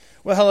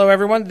Well, hello,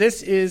 everyone.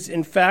 This is,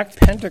 in fact,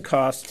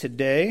 Pentecost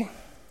today,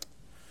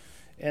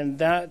 and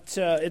that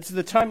it's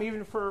the time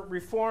even for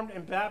Reformed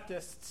and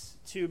Baptists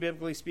to,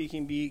 biblically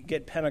speaking,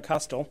 get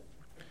Pentecostal.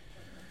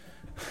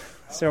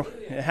 So,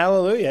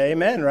 hallelujah,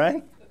 amen,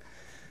 right?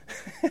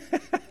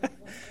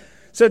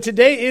 So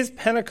today is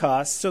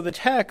Pentecost. So the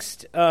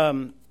text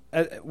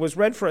was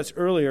read for us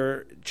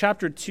earlier,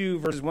 chapter 2,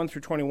 verses 1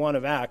 through 21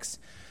 of Acts.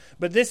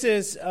 But this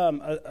is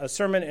a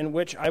sermon in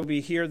which I will be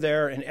here,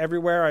 there, and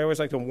everywhere. I always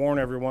like to warn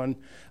everyone.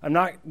 I'm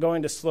not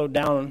going to slow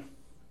down,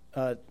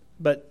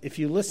 but if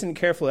you listen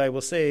carefully, I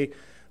will say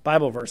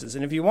Bible verses.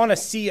 And if you want to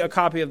see a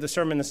copy of the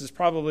sermon, this is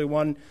probably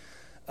one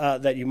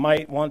that you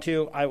might want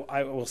to.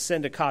 I will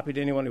send a copy to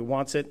anyone who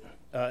wants it.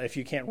 If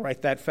you can't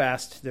write that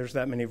fast, there's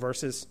that many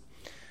verses.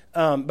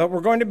 But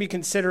we're going to be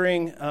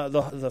considering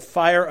the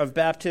fire of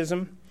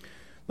baptism,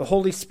 the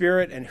Holy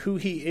Spirit and who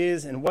he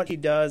is and what he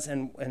does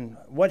and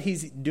what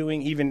he's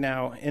doing even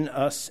now in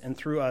us and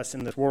through us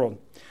in this world.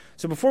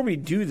 So before we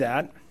do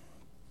that,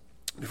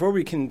 before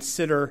we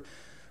consider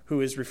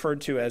who is referred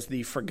to as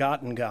the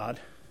forgotten God,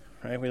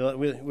 right?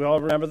 We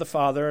all remember the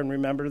Father and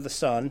remember the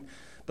Son,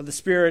 but the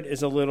Spirit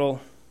is a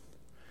little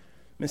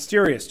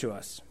mysterious to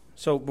us.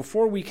 So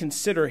before we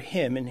consider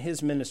him and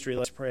his ministry,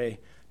 let's pray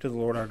to the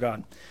Lord our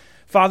God.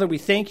 Father, we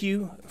thank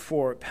you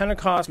for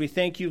Pentecost. We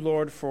thank you,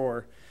 Lord,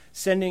 for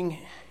sending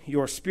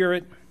your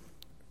Spirit,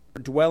 for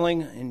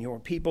dwelling in your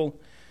people,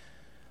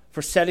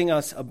 for setting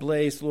us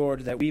ablaze,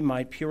 Lord, that we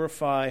might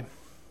purify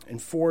and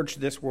forge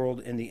this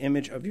world in the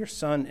image of your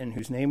Son, in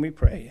whose name we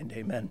pray, and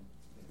amen.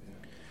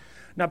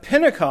 Now,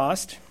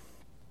 Pentecost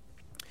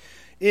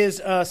is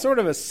sort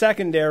of a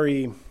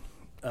secondary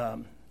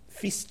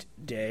feast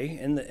day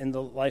in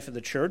the life of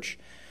the church,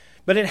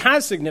 but it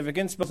has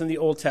significance both in the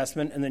Old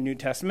Testament and the New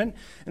Testament.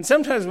 And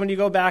sometimes when you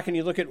go back and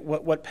you look at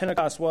what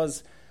Pentecost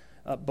was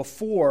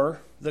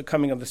before the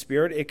coming of the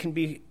Spirit, it can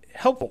be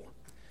helpful.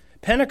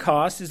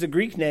 Pentecost is a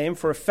Greek name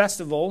for a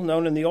festival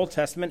known in the Old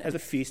Testament as the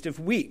Feast of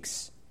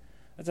Weeks.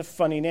 That's a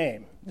funny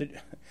name.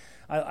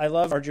 I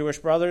love our Jewish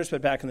brothers,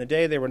 but back in the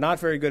day, they were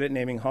not very good at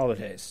naming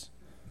holidays.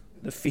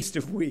 The Feast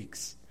of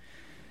Weeks.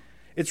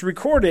 It's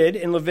recorded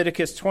in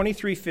Leviticus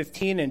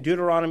 23:15 and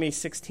Deuteronomy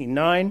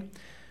 16:9.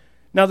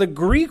 Now, the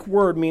Greek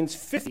word means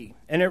 50,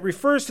 and it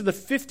refers to the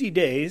 50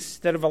 days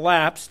that have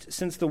elapsed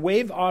since the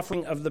wave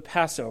offering of the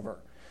Passover.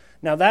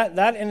 Now,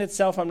 that in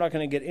itself I'm not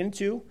going to get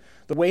into.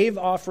 The wave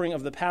offering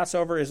of the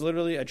Passover is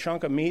literally a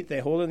chunk of meat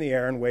they hold in the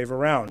air and wave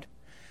around.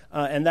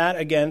 And that,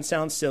 again,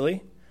 sounds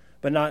silly,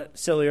 but not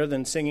sillier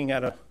than singing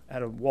at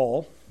a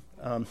wall.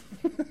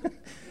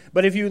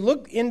 But if you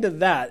look into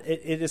that,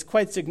 it is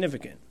quite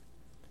significant.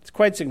 It's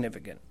quite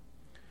significant.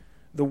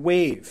 The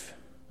wave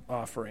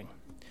offering.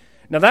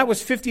 Now, that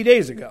was 50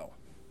 days ago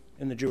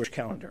in the Jewish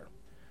calendar.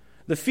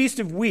 The Feast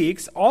of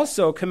Weeks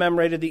also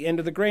commemorated the end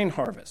of the grain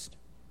harvest.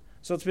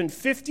 So it's been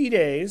 50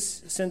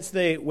 days since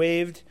they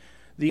waved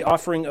the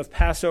offering of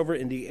Passover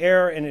in the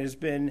air, and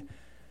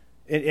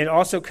it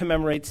also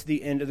commemorates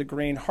the end of the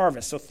grain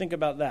harvest. So think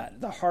about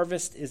that. The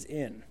harvest is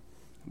in.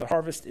 The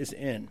harvest is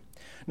in.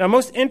 Now,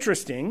 most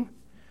interesting,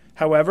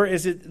 however,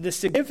 is the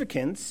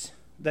significance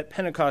that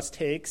Pentecost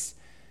takes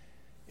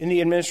in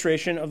the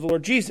administration of the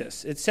Lord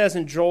Jesus. It says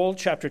in Joel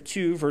chapter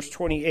 2, verse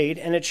 28,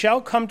 "And it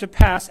shall come to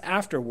pass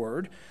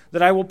afterward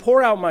that I will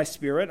pour out my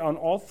Spirit on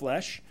all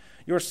flesh.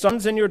 Your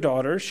sons and your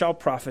daughters shall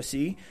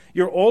prophesy.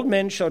 Your old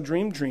men shall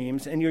dream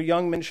dreams, and your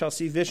young men shall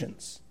see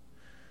visions."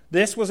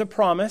 This was a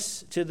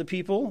promise to the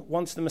people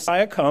once the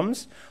Messiah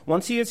comes,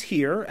 once he is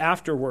here,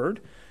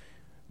 afterward,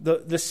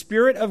 the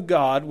Spirit of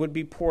God would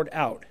be poured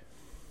out.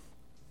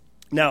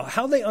 Now,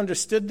 how they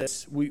understood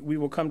this, we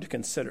will come to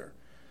consider.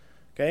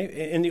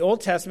 Okay? In the Old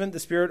Testament, the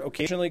Spirit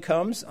occasionally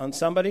comes on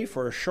somebody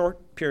for a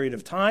short period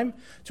of time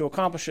to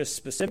accomplish a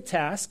specific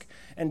task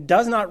and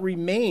does not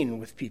remain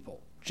with people,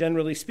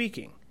 generally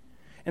speaking.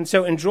 And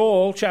so in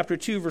Joel chapter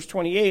 2, verse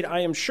 28,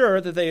 I am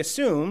sure that they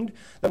assumed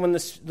that when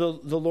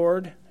the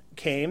Lord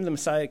came, the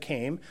Messiah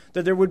came,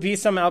 that there would be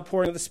some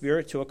outpouring of the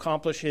Spirit to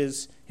accomplish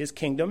his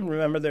kingdom.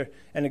 Remember,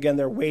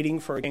 they're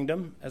waiting for a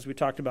kingdom, as we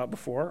talked about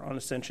before on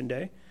Ascension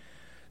Day.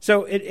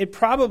 So they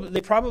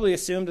probably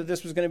assumed that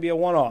this was going to be a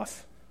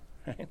one-off.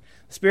 Right?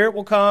 The Spirit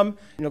will come,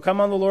 and he'll come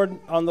on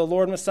the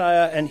Lord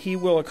Messiah, and he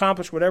will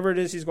accomplish whatever it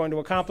is he's going to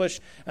accomplish,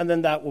 and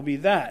then that will be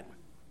that.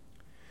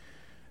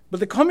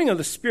 But the coming of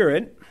the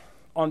Spirit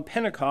on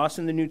Pentecost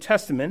in the New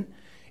Testament,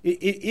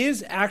 it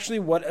is actually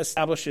what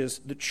establishes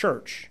the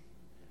church.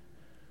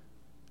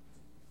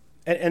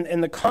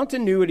 And the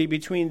continuity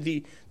between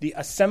the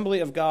assembly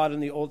of God in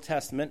the Old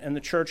Testament and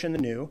the church in the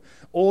New,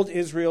 Old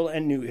Israel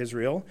and New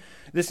Israel,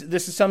 this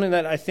is something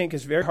that I think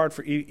is very hard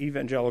for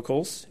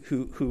evangelicals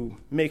who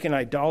make an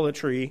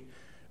idolatrous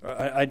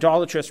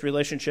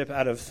relationship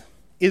out of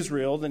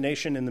Israel, the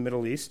nation in the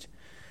Middle East.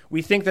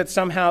 We think that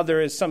somehow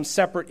there is some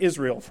separate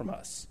Israel from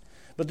us.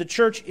 But the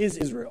church is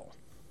Israel.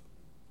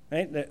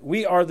 Right? That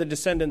we are the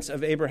descendants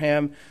of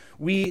Abraham.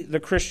 We,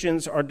 the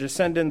Christians, are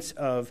descendants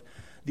of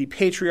the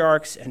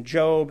patriarchs and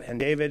Job and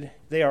David.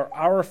 They are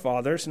our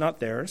fathers,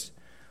 not theirs.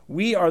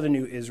 We are the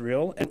new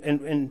Israel,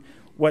 and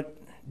What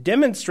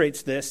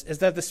demonstrates this is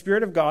that the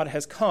Spirit of God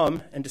has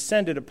come and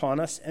descended upon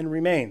us and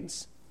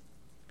remains.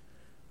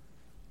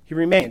 He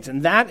remains,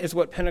 and that is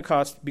what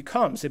Pentecost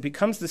becomes. It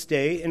becomes this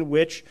day in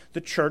which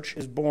the church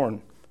is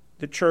born.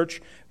 The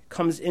church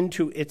comes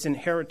into its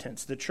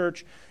inheritance. The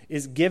church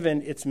is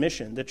given its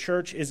mission. The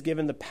church is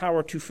given the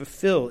power to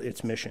fulfill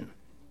its mission.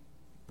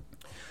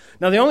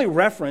 Now, the only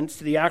reference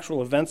to the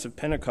actual events of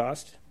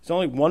Pentecost is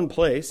only one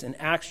place, in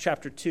Acts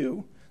chapter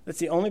 2. That's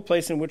the only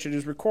place in which it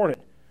is recorded.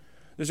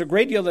 There's a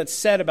great deal that's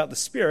said about the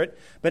Spirit,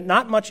 but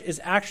not much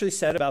is actually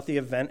said about the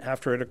event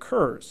after it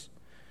occurs.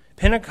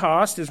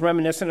 Pentecost is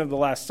reminiscent of the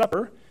Last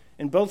Supper.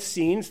 In both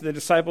scenes, the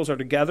disciples are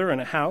together in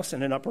a house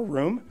in an upper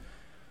room.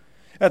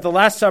 At the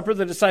Last Supper,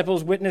 the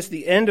disciples witness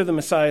the end of the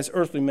Messiah's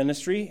earthly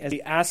ministry as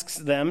he asks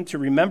them to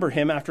remember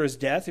him after his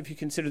death. If you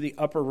consider the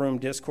upper room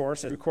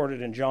discourse as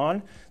recorded in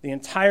John, the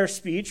entire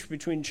speech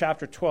between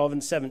chapter 12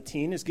 and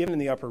 17 is given in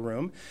the upper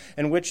room,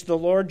 in which the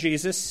Lord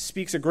Jesus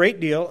speaks a great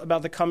deal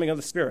about the coming of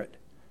the Spirit.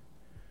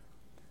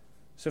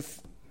 So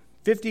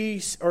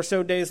 50 or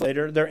so days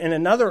later, they're in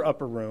another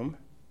upper room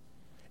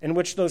in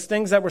which those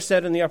things that were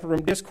said in the upper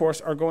room discourse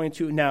are going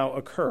to now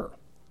occur.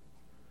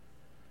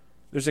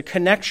 There's a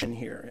connection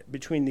here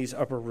between these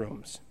upper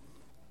rooms.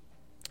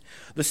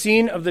 The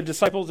scene of the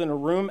disciples in a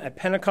room at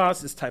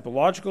Pentecost is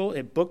typological.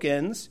 It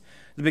bookends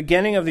the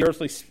beginning of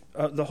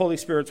the Holy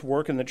Spirit's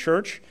work in the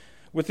church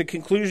with the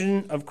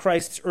conclusion of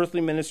Christ's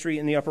earthly ministry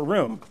in the upper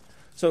room.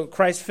 So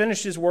Christ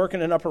finished his work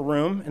in an upper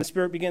room, and the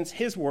Spirit begins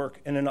his work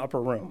in an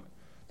upper room.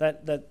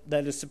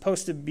 That is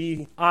supposed to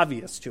be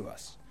obvious to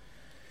us.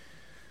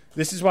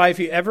 This is why if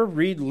you ever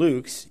read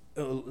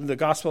the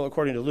Gospel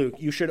according to Luke,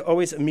 you should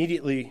always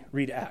immediately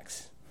read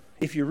Acts.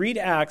 If you read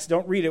Acts,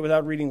 don't read it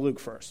without reading Luke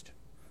first.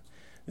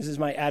 This is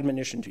my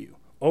admonition to you.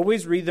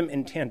 Always read them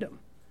in tandem.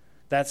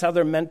 That's how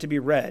they're meant to be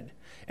read.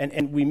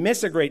 And we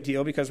miss a great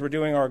deal because we're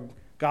doing our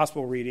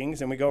Gospel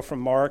readings, and we go from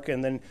Mark,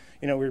 and then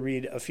we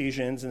read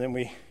Ephesians, and then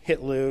we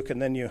hit Luke,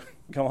 and then you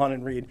go on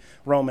and read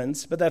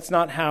Romans. But that's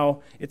not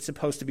how it's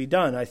supposed to be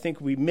done. I think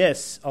we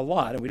miss a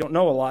lot, and we don't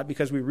know a lot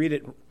because we read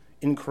it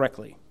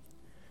incorrectly.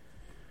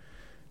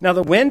 Now,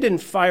 the wind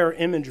and fire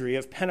imagery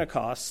of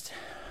Pentecost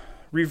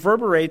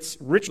reverberates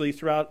richly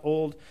throughout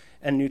Old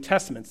and New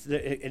Testaments.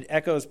 It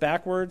echoes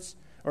backwards,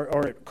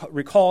 or it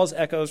recalls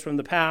echoes from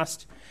the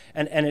past,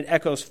 and it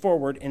echoes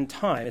forward in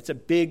time. It's a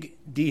big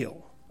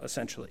deal,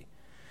 essentially.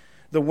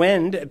 The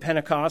wind at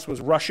Pentecost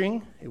was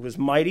rushing. It was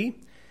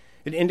mighty.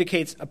 It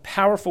indicates a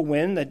powerful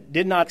wind that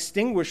did not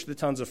extinguish the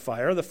tongues of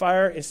fire. The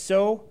fire is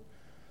so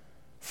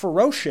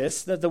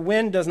ferocious that the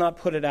wind does not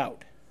put it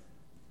out.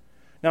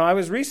 Now, I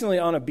was recently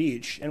on a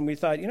beach, and we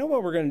thought,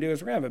 what we're going to do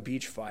is we're going to have a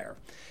beach fire.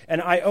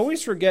 And I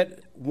always forget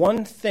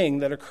one thing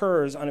that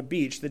occurs on a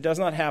beach that does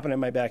not happen in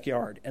my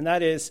backyard, and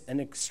that is an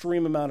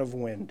extreme amount of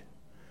wind.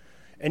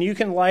 And you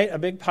can light a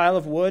big pile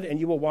of wood, and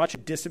you will watch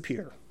it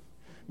disappear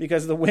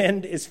because the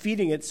wind is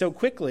feeding it so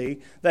quickly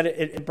that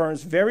it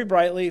burns very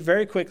brightly,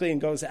 very quickly,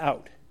 and goes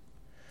out.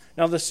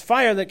 Now, this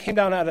fire that came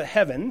down out of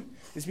heaven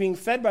is being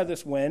fed by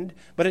this wind,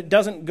 but it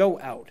doesn't go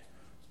out.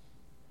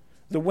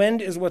 The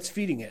wind is what's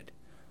feeding it.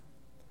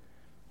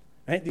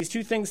 Right? These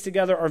two things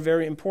together are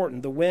very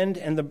important, the wind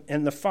and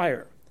the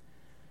fire.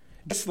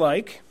 Just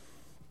like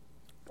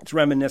it's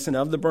reminiscent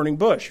of the burning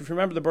bush. If you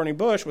remember, the burning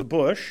bush was a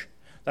bush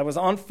that was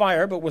on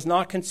fire but was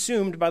not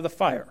consumed by the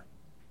fire.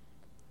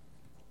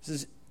 This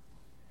is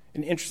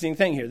an interesting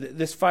thing here.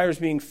 This fire is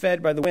being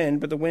fed by the wind,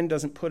 but the wind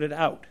doesn't put it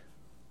out.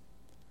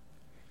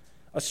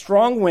 A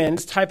strong wind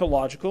is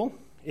typological.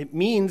 It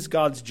means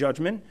God's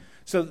judgment.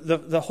 So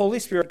the Holy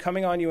Spirit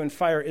coming on you in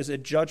fire is a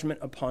judgment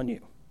upon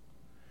you.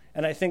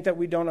 And I think that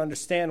we don't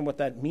understand what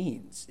that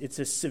means. It's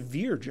a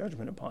severe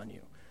judgment upon you.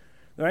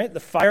 Right?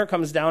 The fire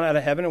comes down out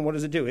of heaven, and what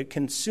does it do? It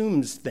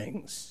consumes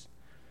things.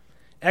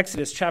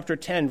 Exodus chapter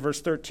 10, verse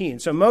 13.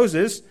 So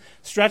Moses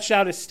stretched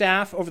out his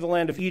staff over the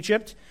land of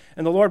Egypt,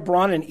 and the Lord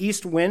brought an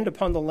east wind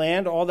upon the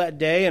land all that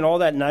day and all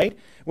that night.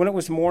 When it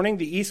was morning,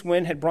 the east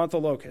wind had brought the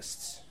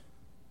locusts.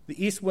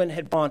 The east wind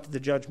had brought the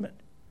judgment.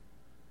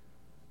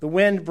 The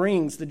wind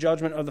brings the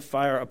judgment of the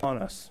fire upon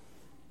us.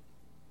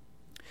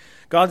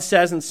 God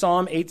says in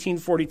Psalm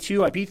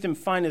 18:42, I beat them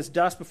fine as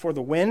dust before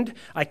the wind.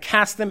 I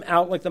cast them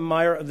out like the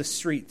mire of the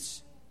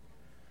streets.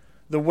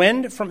 The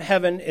wind from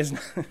heaven is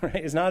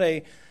not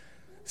a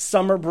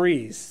summer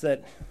breeze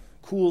that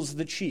cools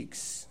the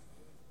cheeks.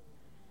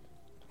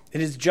 It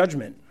is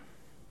judgment.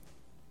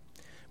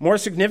 More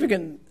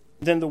significant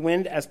than the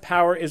wind as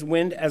power is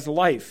wind as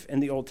life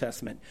in the Old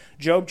Testament.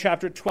 Job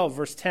chapter 12,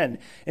 verse 10.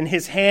 In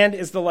his hand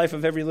is the life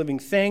of every living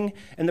thing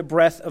and the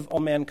breath of all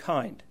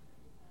mankind.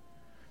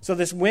 So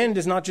this wind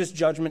is not just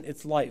judgment,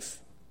 it's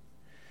life.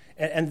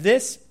 And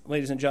this,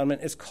 ladies and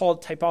gentlemen, is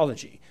called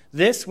typology.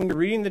 This, when you're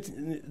reading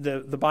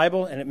the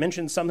Bible and it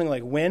mentions something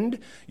like wind,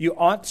 you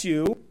ought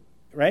to,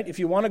 right, if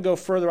you want to go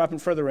further up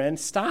and further in,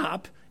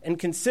 stop and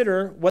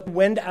consider what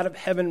wind out of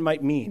heaven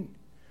might mean.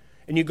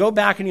 And you go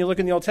back and you look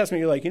in the Old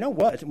Testament, you're like, you know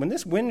what? When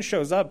this wind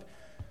shows up,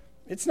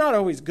 it's not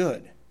always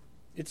good.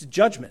 It's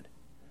judgment.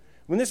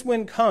 When this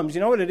wind comes,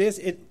 you know what it is?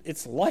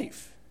 It's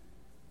life.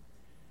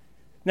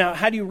 Now,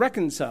 how do you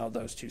reconcile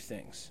those two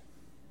things?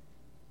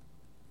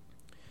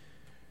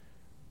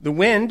 The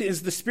wind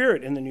is the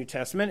Spirit in the New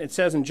Testament. It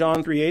says in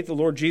John 3:8, the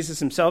Lord Jesus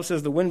himself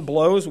says, the wind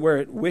blows where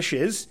it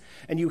wishes,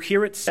 and you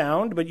hear its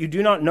sound, but you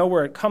do not know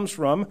where it comes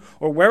from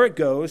or where it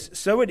goes.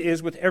 So it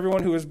is with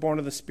everyone who is born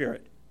of the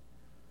Spirit.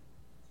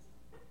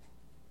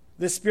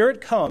 The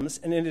Spirit comes,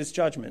 and it is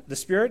judgment. The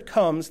Spirit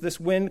comes, this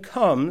wind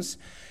comes,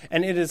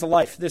 and it is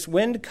life. This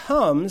wind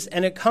comes,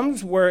 and it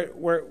comes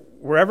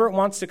wherever it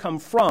wants to come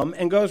from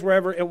and goes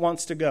wherever it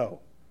wants to go.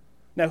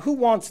 Now, who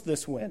wants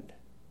this wind?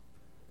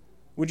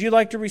 Would you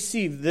like to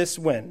receive this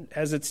wind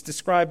as it's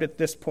described at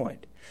this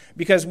point?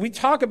 Because we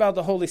talk about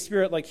the Holy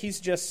Spirit like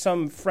he's just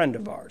some friend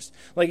of ours.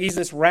 Like he's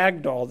this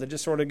rag doll that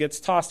just sort of gets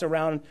tossed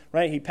around,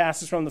 right? He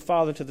passes from the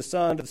Father to the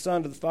Son, to the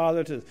Son to the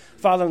Father, to the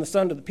Father and the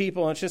Son to the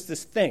people, and it's just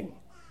this thing.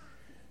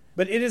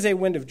 But it is a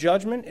wind of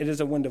judgment. It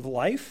is a wind of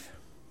life.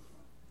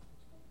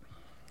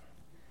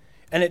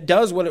 And it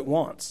does what it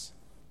wants.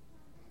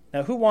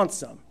 Now, who wants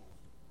some?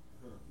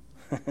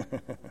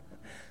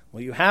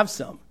 Well, you have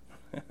some.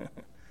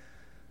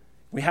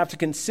 We have to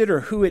consider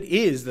who it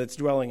is that's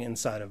dwelling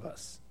inside of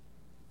us.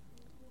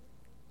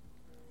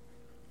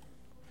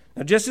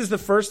 Now, just as the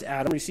first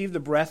Adam received the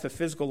breath of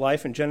physical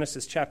life in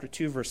Genesis chapter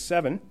 2, verse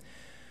 7,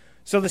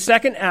 so the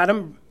second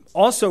Adam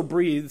also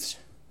breathes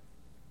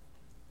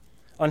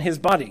on his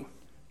body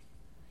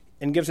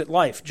and gives it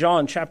life.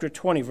 John chapter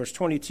 20, verse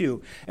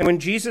 22. And when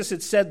Jesus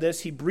had said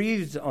this, he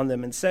breathed on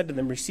them and said to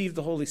them, receive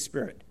the Holy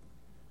Spirit.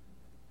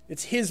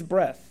 It's his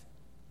breath.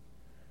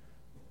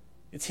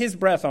 It's his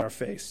breath on our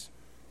face.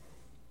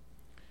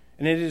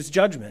 And it is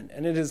judgment,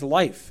 and it is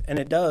life, and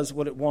it does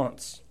what it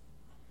wants.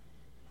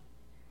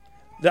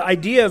 The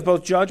idea of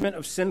both judgment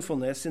of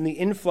sinfulness and the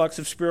influx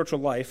of spiritual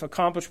life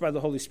accomplished by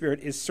the Holy Spirit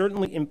is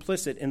certainly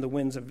implicit in the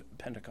winds of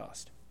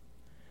Pentecost.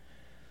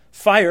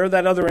 Fire,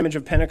 that other image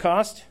of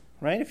Pentecost,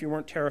 right? If you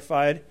weren't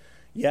terrified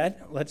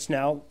yet, let's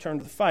now turn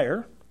to the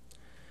fire.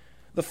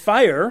 The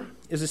fire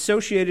is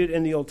associated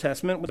in the Old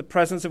Testament with the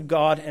presence of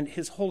God and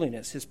his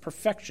holiness, his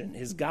perfection,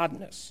 his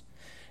godness.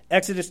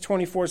 Exodus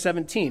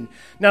 24:17.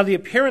 Now the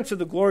appearance of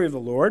the glory of the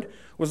Lord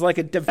was like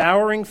a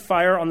devouring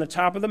fire on the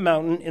top of the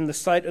mountain in the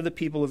sight of the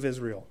people of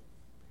Israel.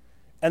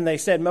 And they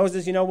said,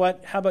 Moses, you know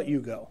what? How about you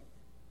go?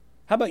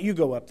 How about you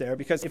go up there?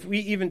 Because if we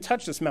even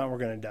touch this mountain, we're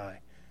going to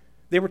die.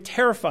 They were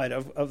terrified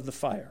of the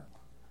fire.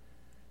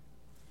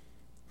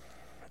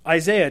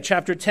 Isaiah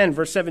chapter 10,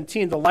 verse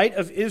 17. The light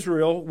of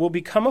Israel will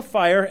become a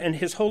fire and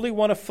his Holy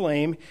One a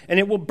flame, and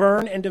it will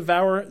burn and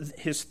devour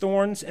his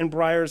thorns and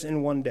briars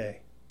in one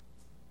day.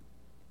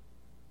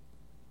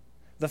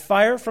 The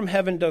fire from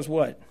heaven does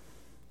what?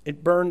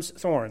 It burns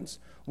thorns.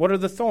 What are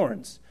the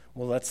thorns?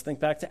 Well, let's think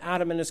back to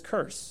Adam and his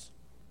curse.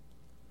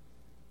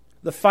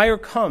 The fire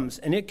comes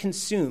and it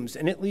consumes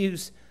and it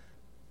leaves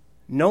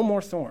no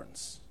more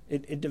thorns.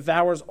 It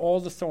devours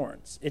all the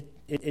thorns.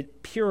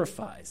 It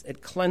purifies,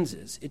 it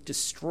cleanses, it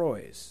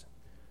destroys.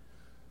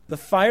 The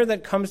fire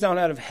that comes down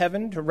out of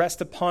heaven to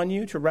rest upon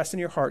you, to rest in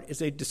your heart,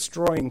 is a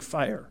destroying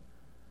fire.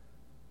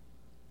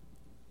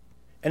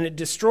 And it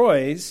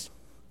destroys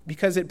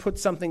because it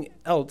puts something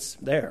else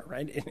there,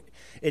 right?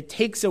 It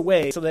takes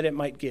away so that it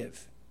might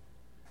give.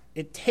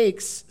 It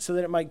takes so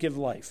that it might give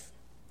life.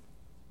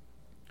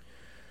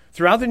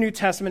 Throughout the New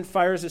Testament,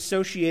 fire is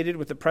associated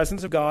with the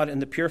presence of God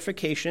and the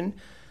purification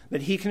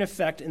that he can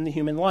effect in the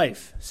human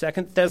life.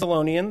 2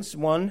 Thessalonians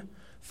 1,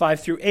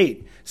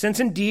 5-8. Since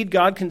indeed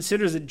God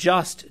considers it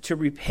just to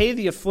repay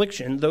the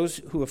affliction, those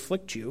who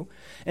afflict you,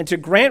 and to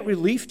grant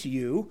relief to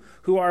you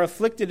who are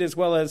afflicted as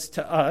well as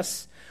to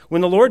us, when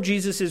the Lord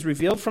Jesus is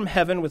revealed from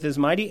heaven with his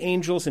mighty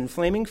angels in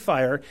flaming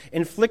fire,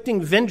 inflicting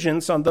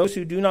vengeance on those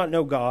who do not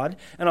know God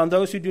and on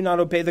those who do not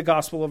obey the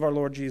gospel of our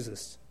Lord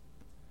Jesus.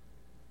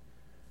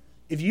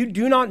 If you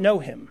do not know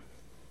him,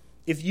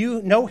 if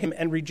you know him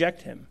and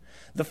reject him,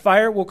 the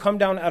fire will come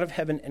down out of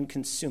heaven and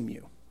consume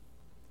you.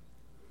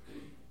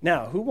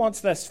 Now, who wants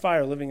this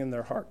fire living in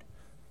their heart?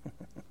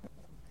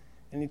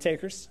 Any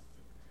takers?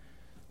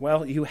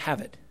 Well, you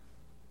have it.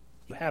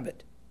 You have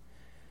it.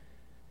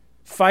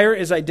 Fire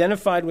is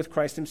identified with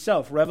Christ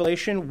himself.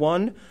 Revelation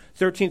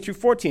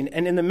 1:13-14.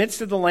 And in the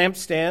midst of the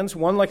lampstands,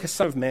 one like a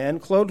son of man,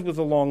 clothed with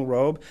a long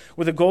robe,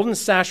 with a golden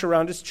sash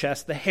around his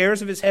chest. The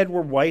hairs of his head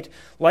were white,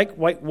 like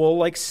white wool,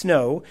 like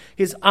snow.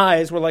 His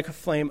eyes were like a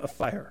flame of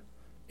fire.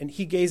 And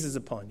he gazes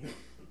upon you.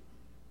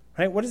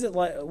 Right? What is it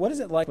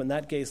like when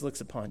that gaze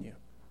looks upon you?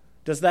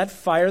 Does that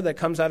fire that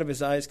comes out of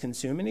his eyes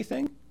consume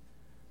anything?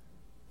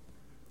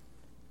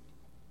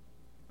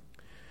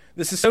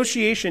 This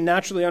association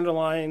naturally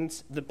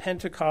underlines the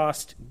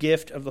Pentecost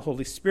gift of the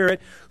Holy Spirit,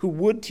 who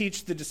would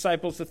teach the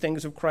disciples the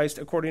things of Christ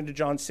according to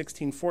John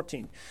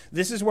 16:14.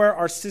 This is where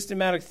our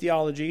systematic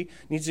theology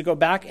needs to go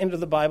back into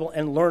the Bible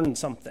and learn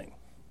something.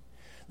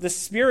 The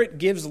Spirit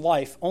gives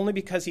life only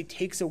because he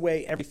takes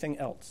away everything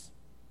else.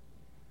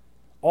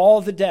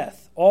 All the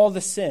death, all the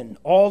sin,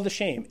 all the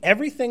shame,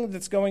 everything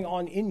that's going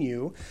on in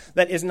you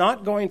that is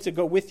not going to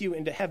go with you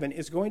into heaven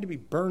is going to be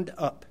burned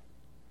up.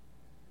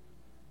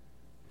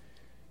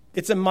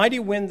 It's a mighty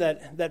wind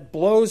that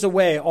blows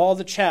away all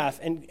the chaff,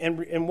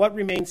 and what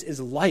remains is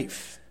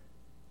life.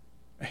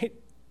 Right?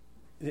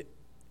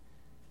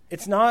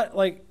 It's not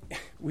like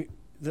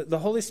the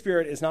Holy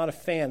Spirit is not a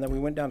fan that we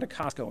went down to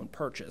Costco and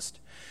purchased,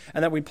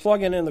 and that we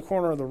plug in the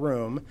corner of the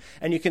room,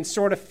 and you can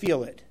sort of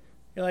feel it.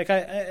 You're like,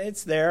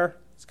 it's there.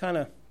 It's kind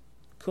of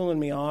cooling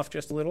me off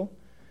just a little.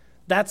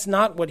 That's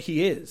not what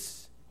he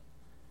is.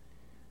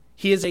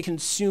 He is a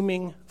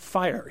consuming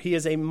fire. He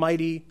is a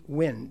mighty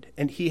wind,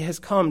 and he has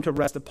come to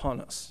rest upon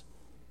us.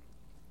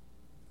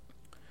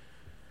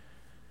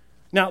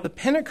 Now, the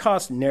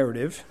Pentecost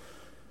narrative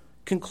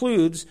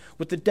concludes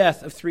with the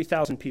death of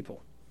 3,000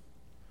 people.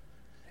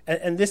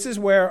 And this is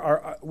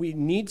where we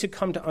need to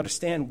come to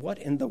understand what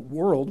in the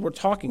world we're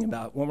talking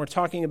about when we're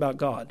talking about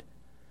God.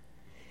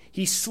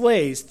 He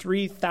slays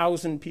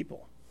 3,000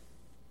 people.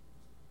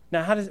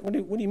 Now, what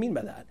do you mean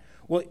by that?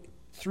 Well,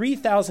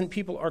 3,000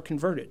 people are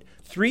converted.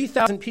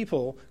 3,000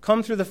 people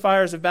come through the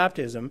fires of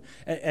baptism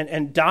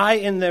and die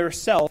in their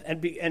self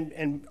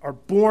and are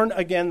born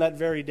again that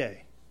very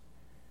day.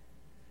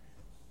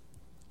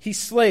 He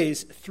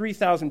slays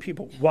 3,000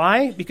 people.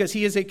 Why? Because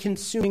he is a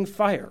consuming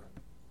fire.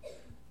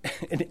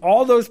 And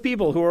all those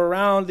people who are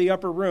around the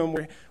upper room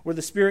where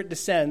the Spirit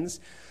descends,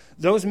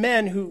 those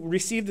men who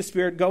receive the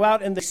Spirit go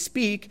out and they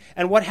speak,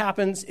 and what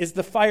happens is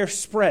the fire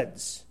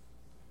spreads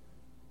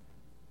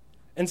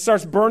and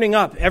starts burning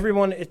up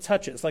everyone it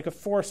touches like a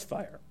forest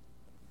fire.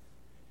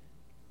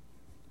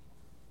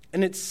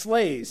 And it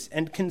slays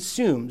and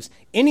consumes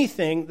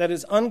anything that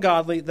is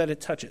ungodly that it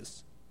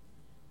touches.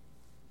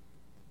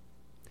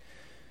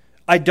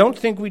 I don't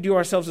think we do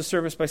ourselves a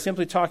service by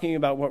simply talking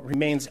about what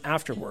remains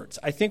afterwards.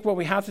 I think what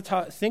we have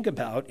to think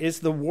about is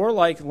the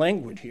warlike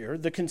language here,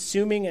 the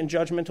consuming and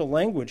judgmental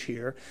language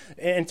here,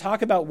 and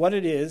talk about what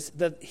it is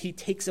that he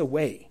takes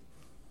away.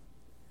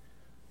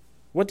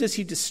 What does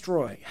he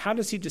destroy? How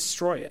does he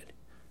destroy it?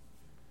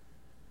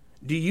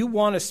 Do you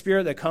want a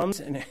spirit that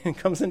comes and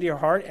comes into your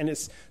heart and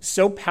is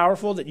so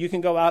powerful that you can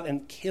go out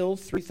and kill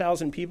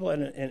 3,000 people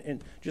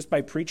and just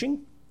by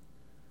preaching?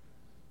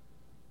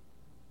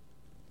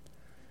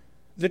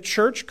 The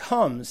church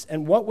comes,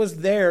 and what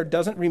was there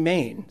doesn't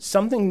remain.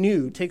 Something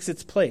new takes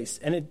its place,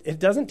 and it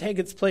doesn't take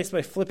its place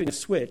by flipping a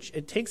switch.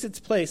 It takes its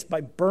place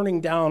by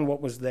burning down what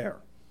was there.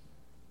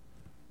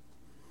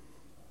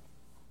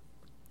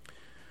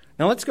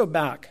 Now let's go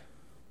back,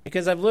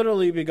 because I've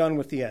literally begun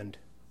with the end.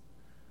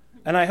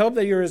 And I hope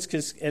that you're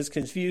as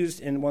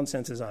confused in one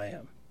sense as I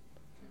am.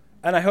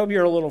 And I hope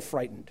you're a little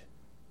frightened.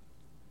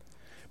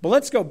 But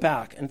let's go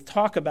back and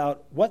talk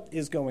about what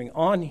is going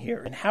on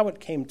here and how it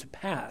came to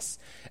pass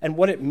and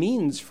what it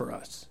means for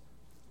us.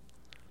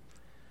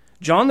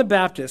 John the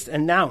Baptist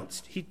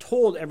announced, he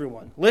told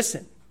everyone,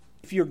 listen,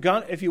 if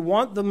you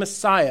want the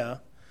Messiah,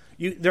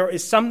 there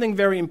is something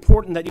very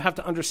important that you have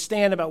to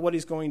understand about what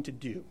he's going to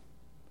do.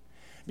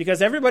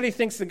 Because everybody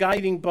thinks the guy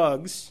eating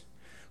bugs,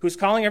 who's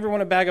calling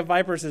everyone a bag of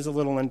vipers, is a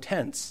little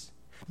intense.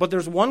 But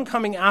there's one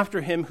coming after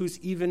him who's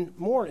even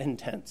more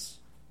intense.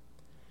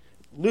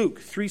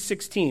 Luke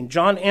 3:16,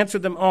 John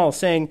answered them all,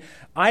 saying,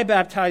 I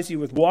baptize you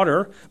with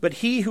water, but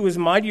he who is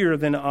mightier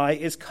than I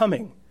is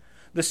coming,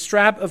 the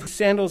strap of whose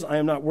sandals I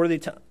am not worthy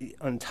to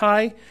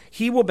untie.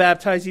 He will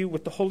baptize you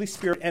with the Holy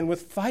Spirit and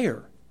with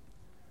fire.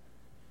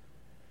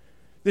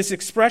 This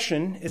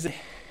expression is a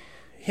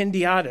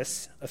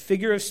hendiadys, a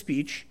figure of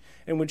speech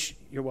in which,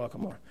 you're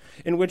welcome, Laura,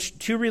 in which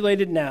two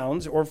related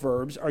nouns or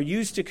verbs are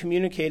used to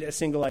communicate a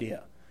single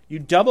idea. You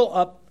double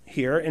up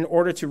here in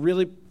order to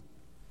really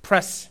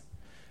press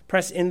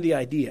in the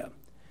idea.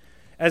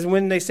 As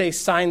when they say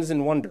signs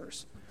and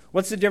wonders.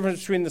 What's the difference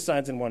between the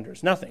signs and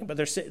wonders? Nothing, but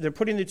they're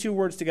putting the two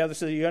words together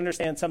so that you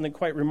understand something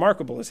quite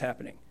remarkable is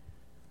happening.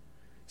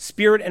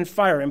 Spirit and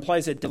fire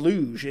implies a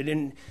deluge.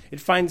 It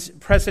finds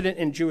precedent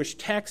in Jewish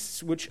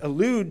texts which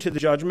allude to the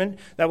judgment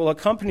that will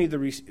accompany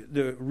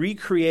the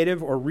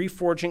recreative or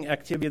reforging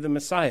activity of the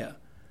Messiah.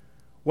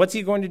 What's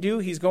he going to do?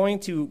 He's going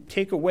to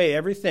take away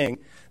everything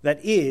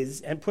that is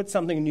and put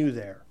something new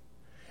there.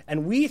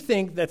 And we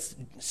think that's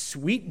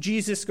sweet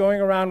Jesus going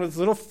around with his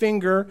little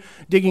finger,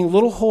 digging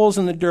little holes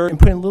in the dirt and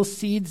putting little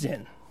seeds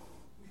in.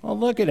 Oh,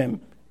 look at him.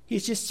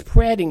 He's just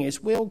spreading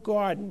his will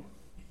garden.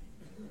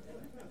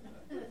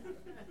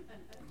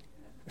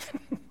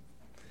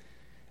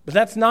 But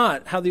that's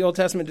not how the Old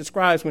Testament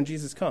describes when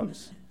Jesus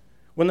comes.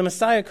 When the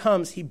Messiah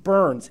comes, he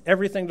burns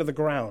everything to the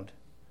ground.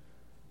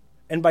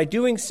 And by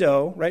doing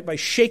so, right, by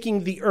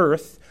shaking the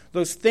earth,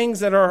 those things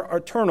that are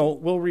eternal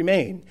will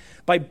remain.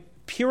 By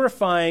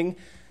purifying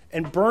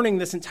and burning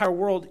this entire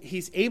world,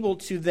 he's able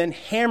to then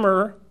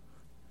hammer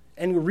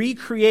and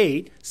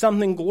recreate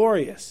something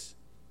glorious,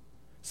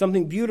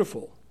 something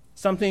beautiful,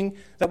 something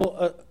that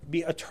will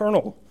be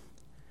eternal.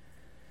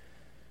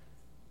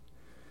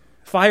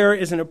 Fire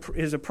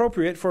is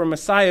appropriate for a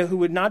Messiah who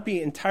would not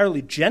be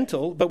entirely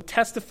gentle, but would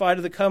testify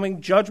to the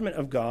coming judgment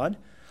of God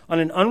on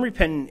an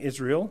unrepentant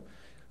Israel,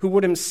 who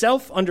would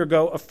himself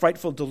undergo a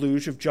frightful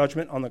deluge of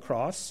judgment on the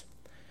cross.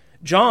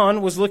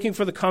 John was looking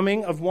for the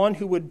coming of one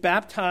who would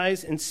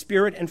baptize in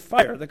spirit and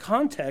fire. The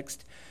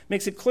context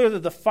makes it clear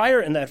that the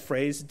fire in that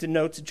phrase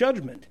denotes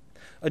judgment,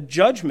 a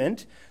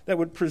judgment that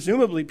would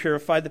presumably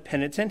purify the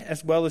penitent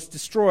as well as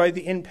destroy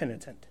the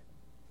impenitent.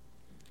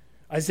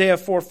 Isaiah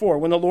 4:4,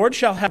 when the Lord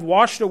shall have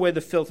washed away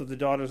the filth of the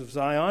daughters of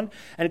Zion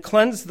and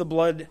cleansed the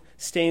blood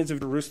stains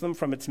of Jerusalem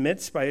from its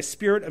midst by a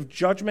spirit of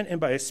judgment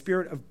and by a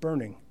spirit of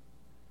burning.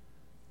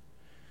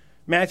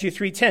 Matthew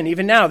 3:10,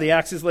 even now the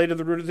axe is laid to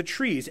the root of the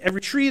trees.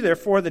 Every tree,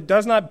 therefore, that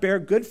does not bear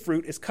good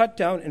fruit is cut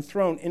down and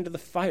thrown into the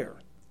fire.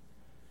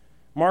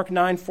 Mark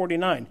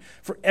 9:49,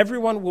 for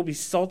everyone will be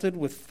salted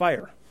with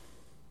fire.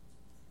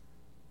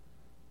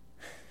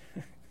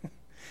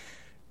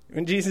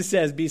 When Jesus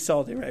says, be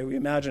salty, right, we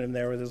imagine him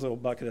there with his little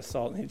bucket of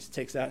salt, and he just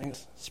takes that and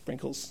he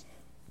sprinkles.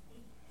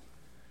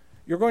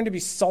 You're going to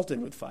be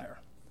salted with fire.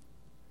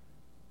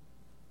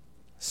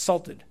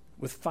 Salted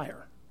with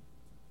fire.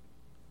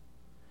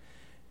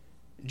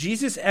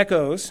 Jesus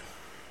echoes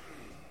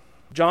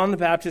John the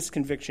Baptist's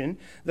conviction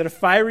that a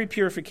fiery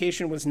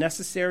purification was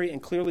necessary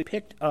and clearly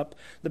picked up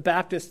the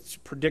Baptist's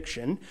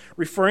prediction,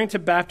 referring to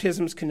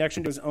baptism's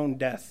connection to his own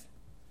death.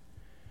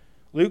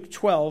 Luke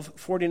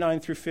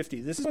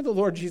 12:49-50. This is what the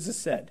Lord Jesus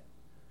said.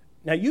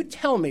 Now you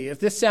tell me if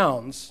this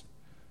sounds,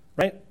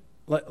 right,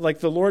 like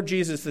the Lord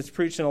Jesus that's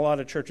preached in a lot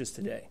of churches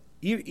today,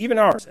 even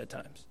ours at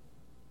times.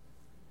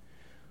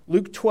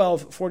 Luke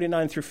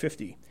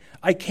 12:49-50.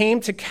 I came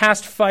to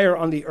cast fire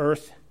on the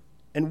earth,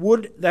 and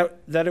would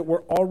that it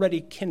were already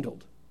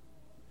kindled.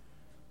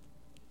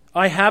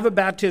 I have a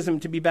baptism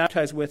to be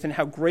baptized with, and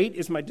how great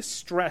is my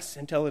distress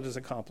until it is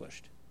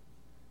accomplished.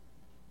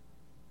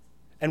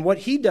 And what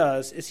he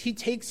does is he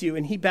takes you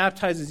and he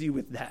baptizes you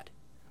with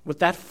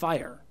that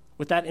fire,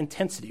 with that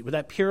intensity, with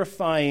that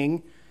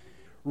purifying,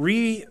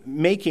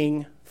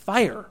 remaking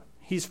fire.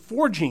 He's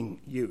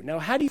forging you. Now,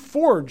 how do you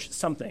forge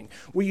something?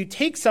 Well, you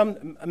take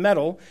some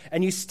metal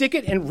and you stick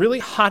it in really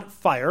hot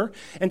fire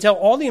until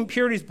all the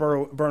impurities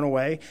burn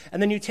away,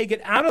 and then you take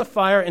it out of the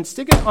fire and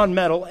stick it on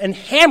metal and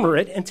hammer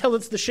it until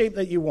it's the shape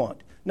that you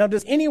want. Now,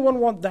 does anyone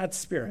want that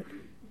spirit?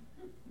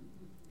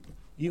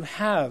 You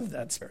have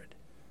that spirit.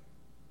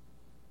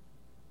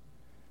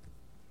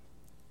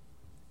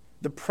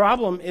 The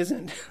problem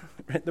isn't,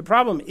 the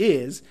problem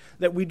is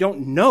that we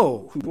don't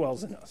know who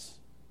dwells in us.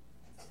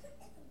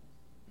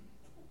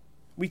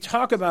 We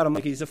talk about him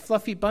like he's a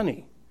fluffy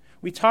bunny.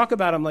 We talk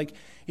about him like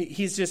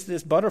he's just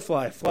this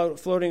butterfly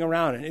floating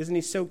around, and isn't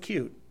he so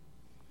cute?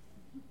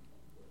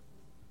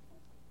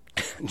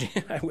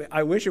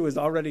 I wish it was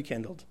already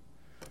kindled.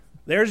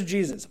 There's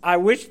Jesus. I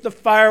wish the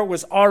fire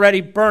was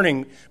already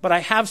burning, but I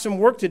have some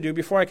work to do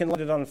before I can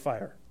light it on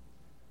fire.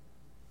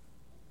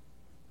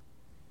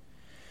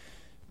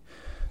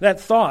 That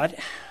thought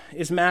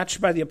is matched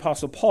by the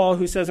Apostle Paul,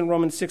 who says in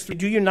Romans 6:3,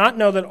 do you not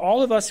know that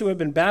all of us who have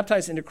been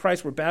baptized into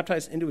Christ were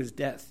baptized into his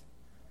death?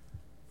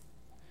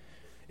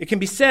 It can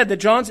be said that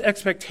John's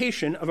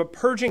expectation of a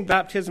purging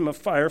baptism of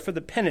fire for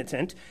the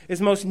penitent is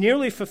most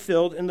nearly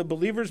fulfilled in the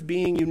believer's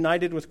being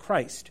united with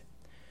Christ,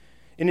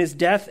 in his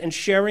death and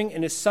sharing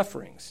in his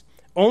sufferings.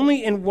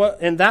 Only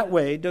in that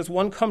way does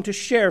one come to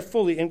share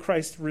fully in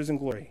Christ's risen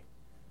glory.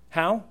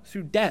 How?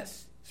 Through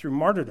death, through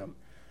martyrdom.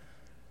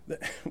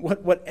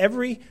 What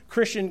every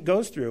Christian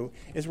goes through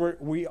is where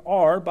we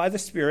are, by the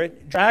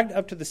Spirit, dragged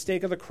up to the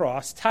stake of the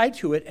cross, tied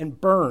to it,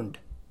 and burned.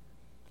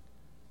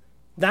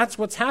 That's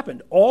what's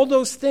happened. All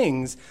those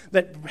things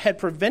that had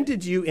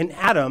prevented you in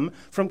Adam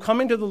from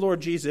coming to the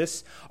Lord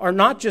Jesus are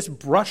not just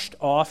brushed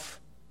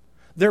off,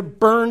 they're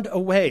burned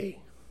away.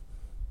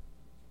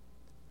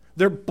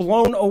 They're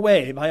blown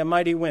away by a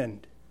mighty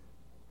wind.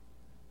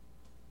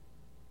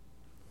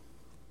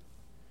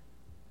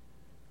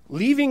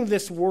 Leaving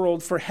this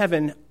world for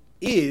heaven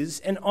is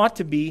and ought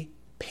to be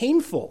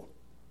painful.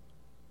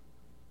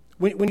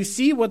 When you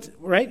see what's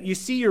right, you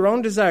see your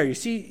own desire, you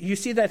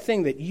see that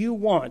thing that you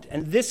want,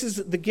 and this is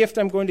the gift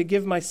I'm going to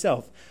give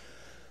myself.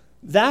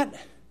 That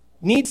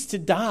needs to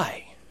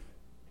die.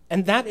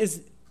 And that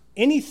is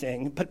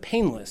anything but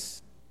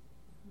painless.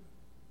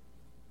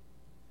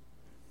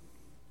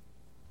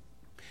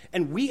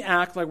 And we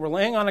act like we're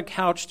laying on a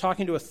couch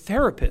talking to a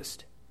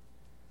therapist.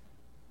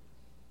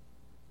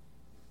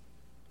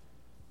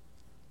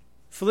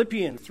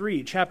 Philippians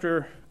 3,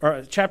 chapter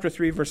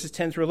 3, verses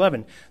 10 through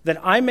 11, that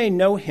I may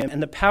know him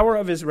and the power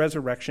of his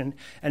resurrection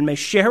and may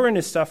share in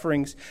his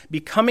sufferings,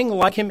 becoming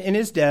like him in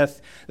his death,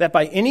 that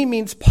by any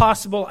means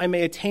possible I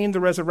may attain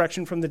the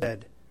resurrection from the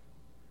dead.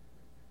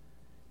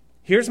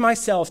 Here's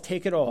myself,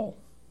 take it all.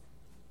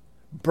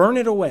 Burn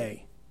it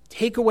away.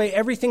 Take away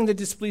everything that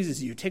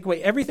displeases you. Take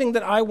away everything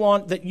that I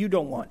want that you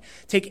don't want.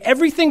 Take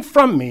everything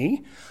from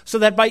me so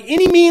that by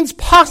any means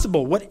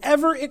possible,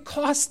 whatever it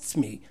costs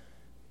me,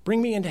 bring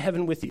me into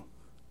heaven with you.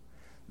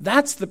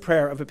 That's the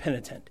prayer of a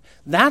penitent.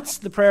 That's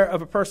the prayer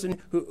of a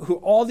person who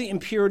all the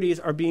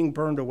impurities are being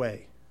burned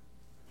away.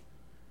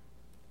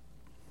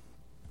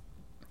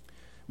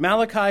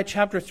 Malachi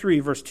chapter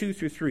 3, verse 2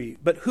 through 3.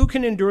 But who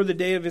can endure the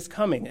day of his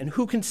coming? And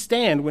who can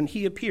stand when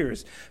he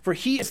appears? For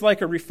he is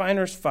like a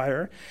refiner's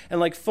fire and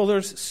like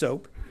fuller's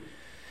soap.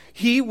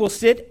 He will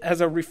sit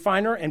as a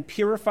refiner and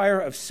purifier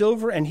of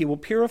silver, and he will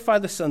purify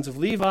the sons of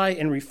Levi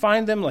and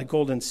refine them like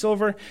gold and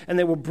silver, and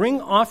they will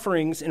bring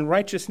offerings in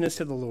righteousness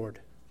to the Lord.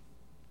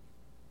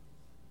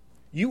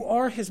 You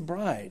are his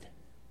bride.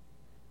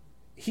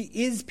 He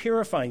is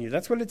purifying you.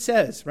 That's what it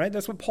says, right?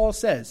 That's what Paul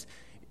says.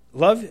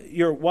 Love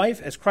your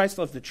wife as Christ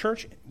loved the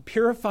church,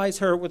 purifies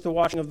her with the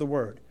washing of the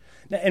word.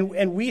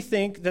 And we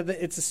think that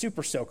it's a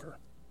super soaker,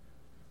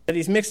 that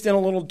he's mixed in a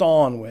little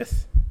Dawn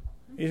with.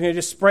 He's going to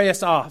just spray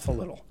us off a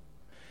little.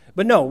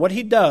 But no, what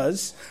he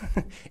does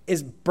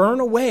is burn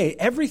away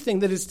everything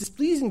that is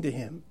displeasing to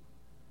him.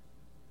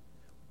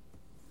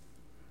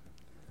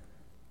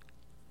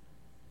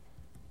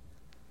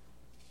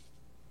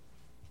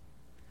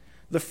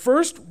 The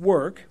first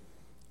work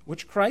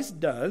which Christ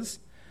does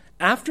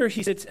after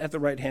he sits at the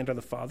right hand of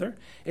the Father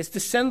is to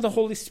send the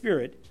Holy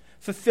Spirit,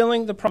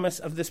 fulfilling the promise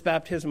of this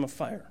baptism of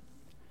fire.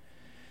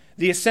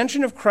 The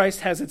ascension of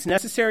Christ has its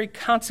necessary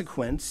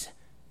consequence,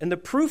 and the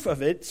proof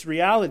of its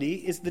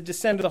reality is the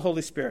descent of the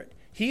Holy Spirit.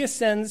 He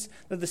ascends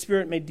that the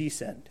Spirit may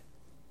descend.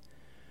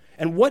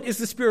 And what is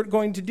the Spirit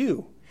going to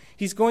do?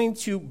 He's going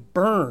to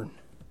burn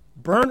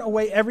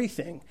away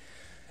everything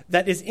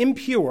that is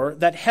impure,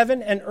 that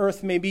heaven and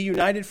earth may be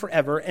united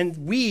forever,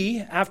 and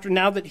we,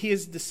 now that he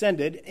has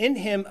descended, in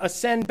him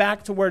ascend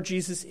back to where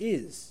Jesus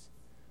is.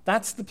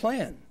 That's the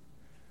plan.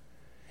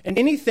 And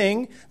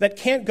anything that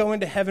can't go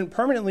into heaven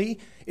permanently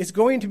is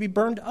going to be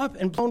burned up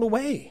and blown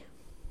away.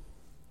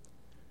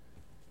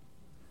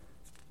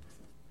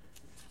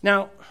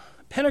 Now,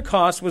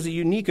 Pentecost was a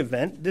unique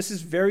event. This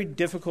is very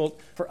difficult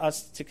for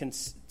us to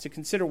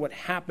consider what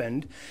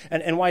happened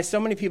and why so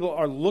many people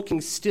are looking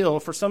still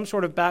for some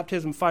sort of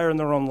baptism fire in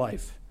their own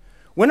life.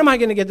 When am I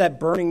going to get that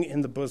burning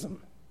in the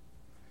bosom?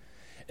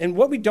 And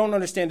what we don't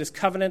understand is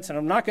covenants, and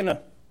I'm not going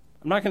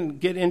to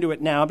get into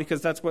it now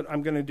because that's what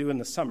I'm going to do in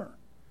the summer.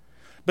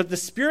 But the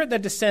Spirit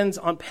that descends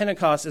on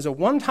Pentecost is a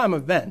one-time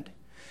event.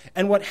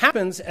 And what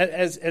happens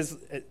as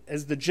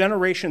the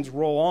generations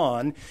roll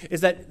on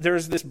is that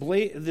there's this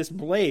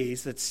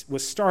blaze that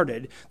was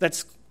started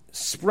that's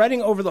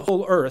spreading over the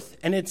whole earth,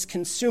 and it's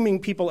consuming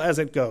people as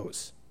it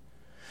goes.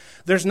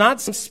 There's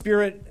not some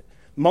Spirit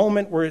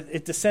moment where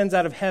it descends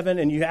out of heaven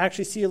and you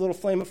actually see a little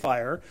flame of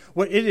fire.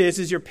 What it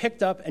is you're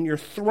picked up and you're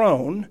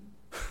thrown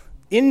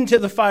into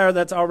the fire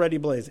that's already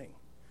blazing.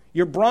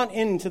 You're brought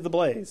into the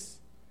blaze.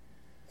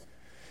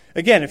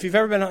 Again, if you've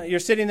ever been,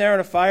 you're sitting there in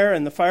a fire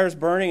and the fire's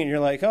burning and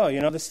you're like, oh,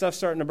 this stuff's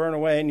starting to burn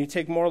away, and you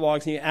take more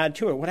logs and you add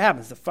to it. What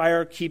happens? The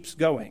fire keeps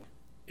going.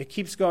 It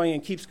keeps going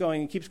and keeps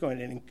going and keeps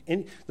going.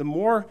 And the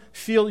more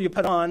fuel you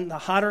put on, the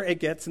hotter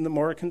it gets and the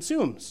more it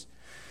consumes.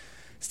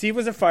 Steve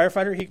was a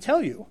firefighter. He'd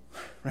tell you,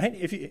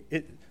 right?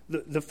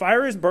 The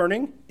fire is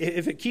burning.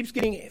 If it keeps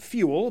getting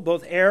fuel,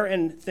 both air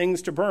and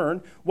things to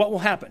burn, what will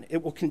happen?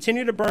 It will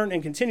continue to burn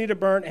and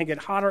get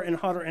hotter and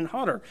hotter and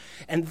hotter.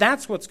 And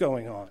that's what's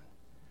going on.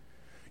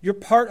 You're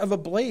part of a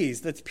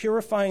blaze that's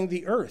purifying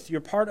the earth.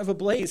 You're part of a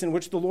blaze in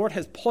which the Lord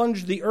has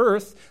plunged the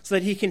earth so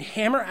that he can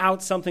hammer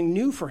out something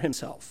new for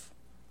himself.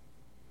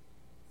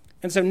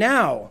 And so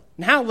now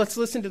let's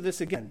listen to this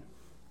again.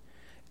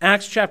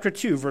 Acts chapter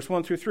 2, verse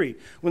 1 through 3.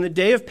 When the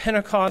day of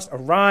Pentecost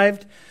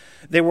arrived,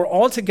 they were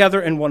all together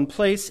in one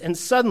place, and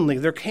suddenly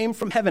there came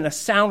from heaven a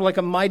sound like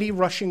a mighty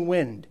rushing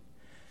wind.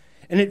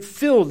 And it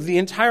filled the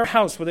entire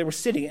house where they were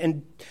sitting,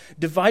 and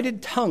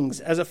divided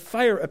tongues as a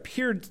fire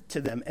appeared to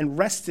them and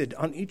rested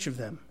on each of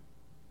them.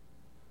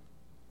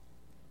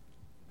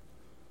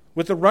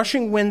 With the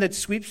rushing wind that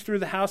sweeps through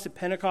the house at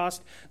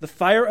Pentecost, the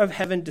fire of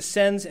heaven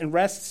descends and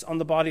rests on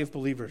the body of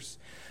believers.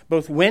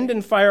 Both wind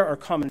and fire are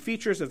common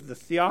features of the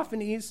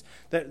theophanies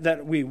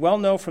that we well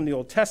know from the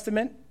Old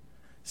Testament.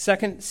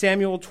 2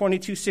 Samuel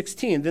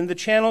 22:16. Then the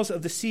channels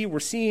of the sea were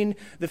seen,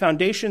 the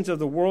foundations of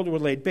the world were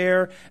laid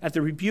bare, at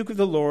the rebuke of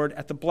the Lord,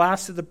 at the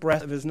blast of the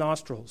breath of his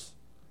nostrils.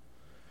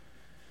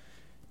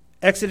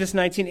 Exodus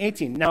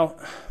 19:18. Now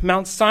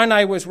Mount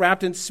Sinai was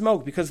wrapped in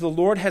smoke because the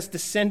Lord has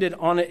descended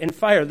on it in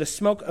fire. The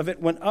smoke of it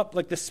went up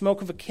like the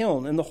smoke of a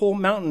kiln, and the whole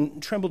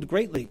mountain trembled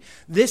greatly.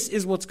 This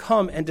is what's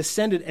come and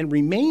descended and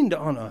remained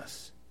on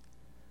us.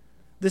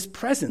 This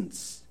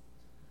presence.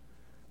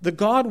 The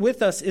God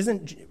with us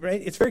isn't,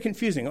 right? It's very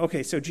confusing.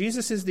 Okay, so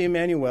Jesus is the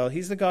Emmanuel.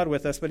 He's the God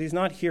with us, but he's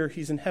not here.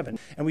 He's in heaven.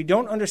 And we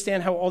don't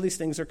understand how all these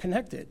things are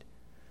connected.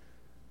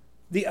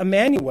 The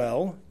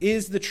Emmanuel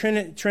is the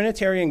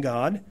Trinitarian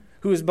God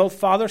who is both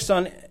Father,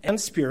 Son,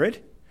 and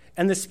Spirit.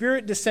 And the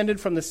Spirit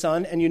descended from the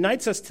Son and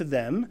unites us to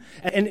them.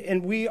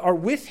 And we are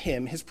with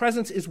him. His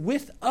presence is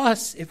with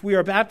us if we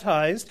are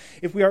baptized,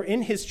 if we are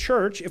in his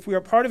church, if we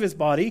are part of his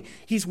body.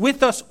 He's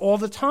with us all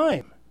the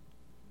time.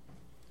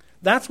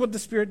 That's what the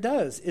Spirit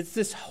does. It's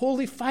this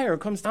holy fire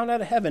comes down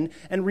out of heaven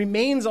and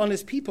remains on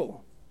his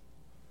people.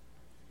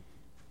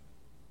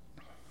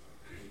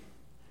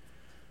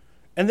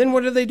 And then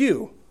what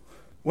do?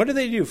 What do?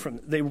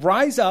 They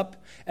rise up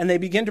and they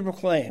begin to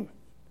proclaim.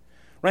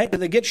 Right? Do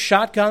they get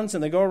shotguns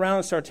and they go around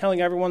and start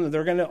telling everyone that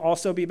they're going to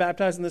also be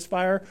baptized in this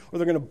fire or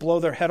they're going to blow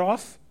their head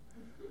off?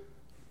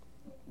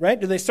 right?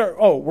 Do they start,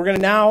 we're going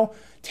to now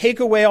take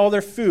away all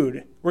their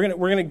food. We're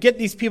going to get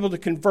these people to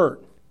convert.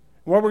 And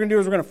what we're going to do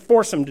is we're going to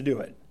force them to do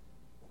it.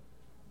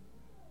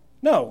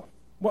 No.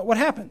 What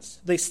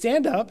happens? They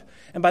stand up,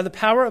 and by the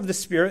power of the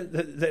Spirit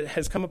that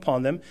has come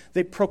upon them,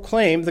 they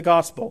proclaim the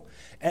gospel.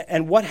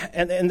 And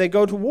they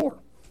go to war.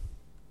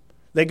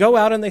 They go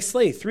out and they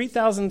slay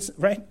 3,000,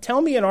 right?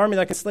 Tell me an army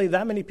that can slay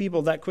that many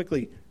people that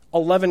quickly.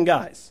 11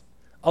 guys.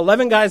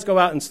 11 guys go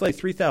out and slay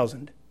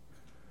 3,000.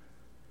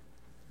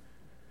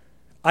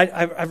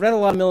 I've read a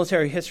lot of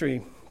military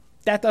history.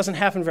 That doesn't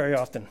happen very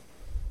often.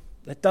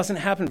 That doesn't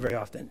happen very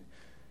often.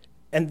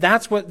 And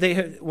that's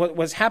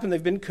what's happened.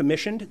 They've been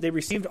commissioned. They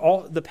received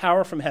all the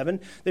power from heaven.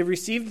 They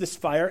received this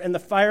fire, and the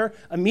fire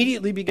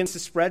immediately begins to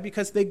spread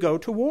because they go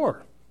to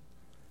war.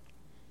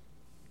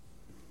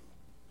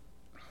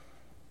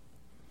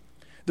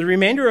 The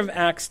remainder of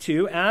Acts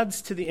 2 adds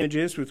to the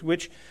images with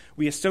which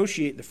we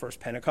associate the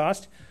first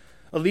Pentecost.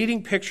 A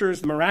leading picture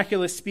is the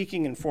miraculous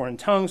speaking in foreign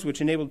tongues,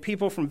 which enabled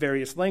people from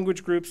various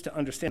language groups to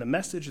understand the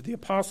message of the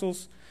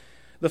apostles.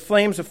 The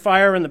flames of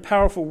fire and the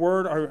powerful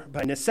word are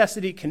by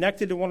necessity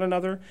connected to one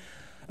another.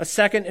 A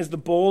second is the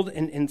bold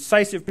and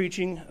incisive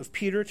preaching of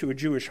Peter to a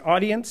Jewish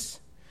audience.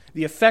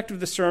 The effect of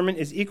the sermon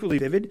is equally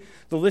vivid.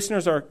 The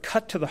listeners are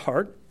cut to the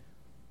heart.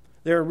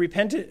 They're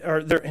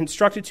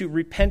instructed to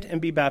repent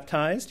and be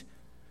baptized.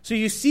 So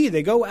you see,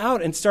 they go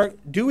out and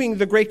start doing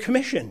the Great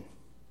Commission.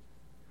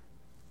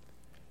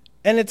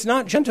 And it's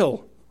not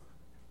gentle.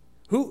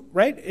 Who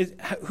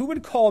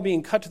would call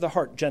being cut to the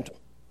heart gentle?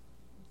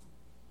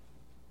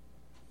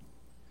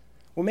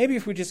 Well, maybe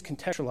if we just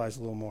contextualize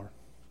a little more,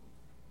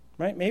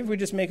 right? Maybe if we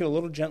just make it a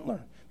little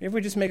gentler. Maybe if we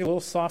just make it a little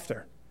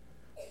softer.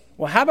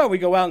 Well, how about we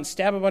go out and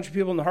stab a bunch of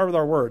people in the heart with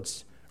our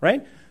words,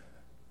 right?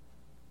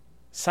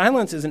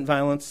 Silence isn't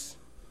violence.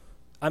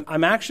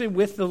 I'm actually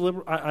with the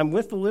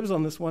libs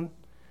on this one.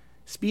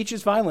 Speech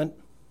is violent.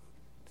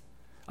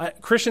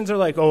 Christians are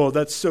like, oh,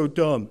 that's so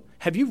dumb.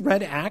 Have you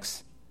read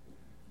Acts?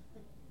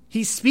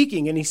 He's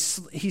speaking and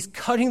he's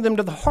cutting them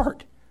to the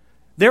heart.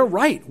 They're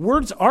right.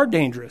 Words are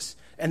dangerous.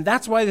 And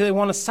that's why they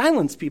want to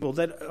silence people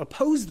that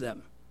oppose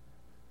them.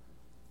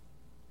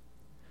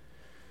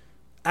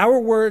 Our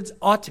words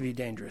ought to be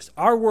dangerous.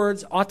 Our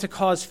words ought to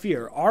cause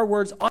fear. Our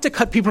words ought to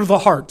cut people to the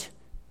heart.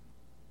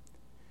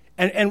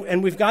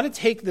 And we've got to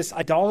take this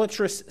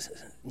idolatrous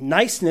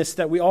niceness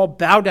that we all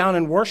bow down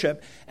and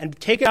worship and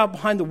take it out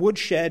behind the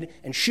woodshed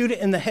and shoot it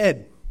in the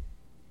head.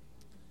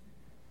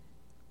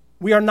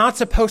 We are not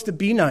supposed to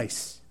be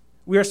nice.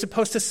 We are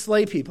supposed to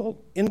slay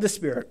people in the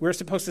spirit. We're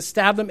supposed to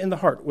stab them in the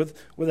heart. With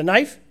a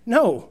knife?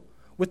 No.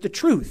 With the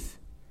truth.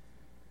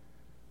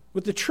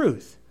 With the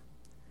truth.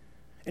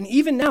 And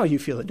even now you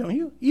feel it, don't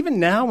you? Even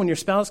now when your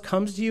spouse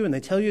comes to you and they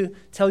tell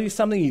you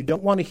something you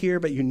don't want to hear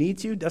but you need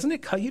to, doesn't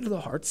it cut you to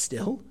the heart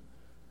still?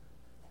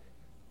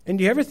 And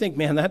do you ever think,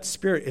 man, that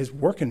spirit is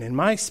working in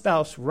my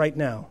spouse right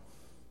now?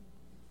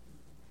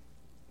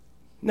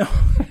 No.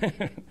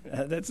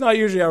 That's not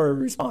usually how we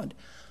respond.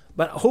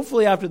 But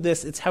hopefully after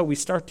this, it's how we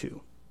start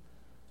to.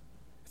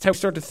 It's how we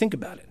start to think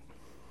about it.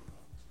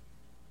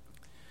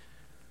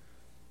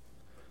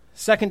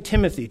 2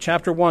 Timothy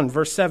chapter 1,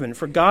 verse 7,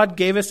 for God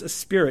gave us a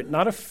spirit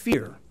not of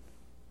fear,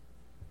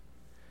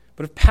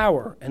 but of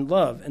power and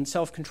love and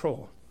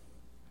self-control.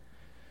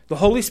 The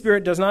Holy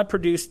Spirit does not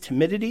produce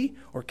timidity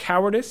or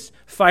cowardice.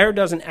 Fire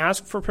doesn't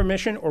ask for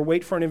permission or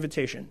wait for an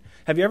invitation.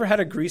 Have you ever had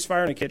a grease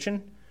fire in a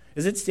kitchen?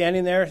 Is it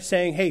standing there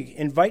saying, hey,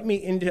 invite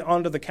me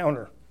onto the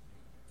counter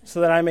so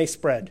that I may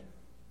spread?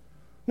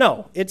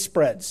 No, it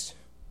spreads.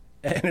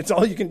 And it's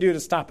all you can do to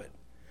stop it.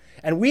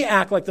 And we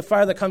act like the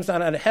fire that comes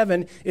down out of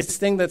heaven is this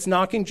thing that's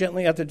knocking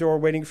gently at the door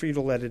waiting for you to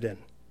let it in.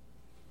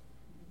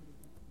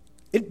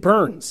 It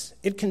burns.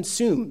 It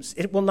consumes.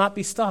 It will not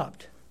be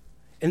stopped.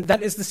 And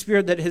that is the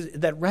spirit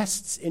that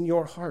rests in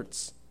your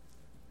hearts.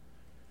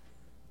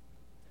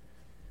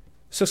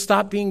 So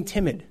stop being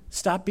timid.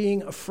 Stop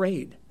being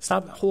afraid.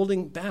 Stop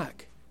holding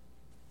back.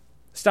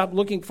 Stop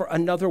looking for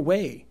another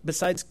way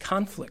besides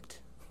conflict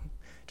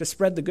to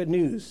spread the good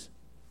news.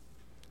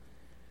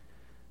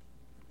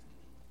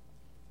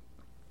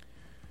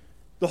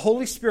 The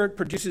Holy Spirit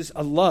produces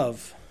a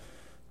love,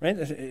 right?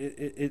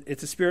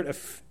 It's a spirit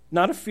of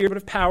not of fear, but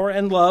of power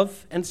and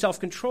love and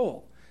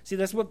self-control. See,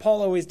 that's what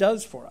Paul always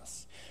does for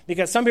us.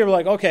 Because some people are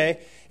like, okay,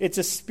 it's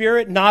a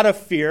spirit not of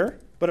fear,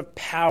 but of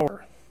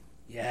power.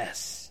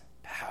 Yes,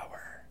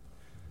 power.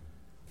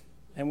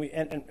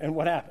 And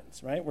what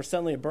happens, right? We're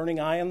suddenly a burning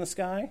eye in the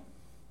sky,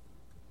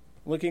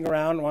 looking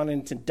around,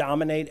 wanting to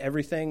dominate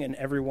everything and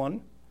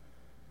everyone.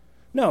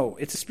 No,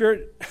 it's a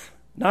spirit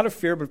not of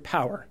fear, but of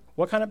power.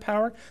 What kind of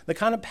power? The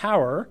kind of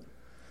power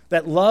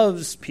that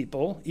loves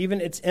people,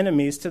 even its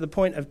enemies, to the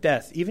point of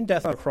death, even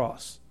death on a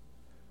cross.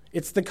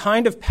 It's the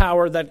kind of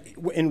power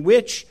in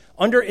which,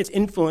 under its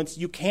influence,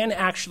 you can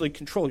actually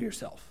control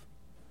yourself.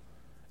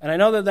 And I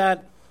know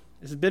that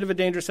is a bit of a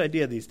dangerous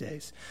idea these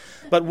days.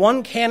 But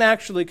one can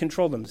actually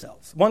control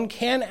themselves. One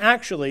can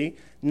actually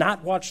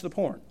not watch the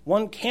porn.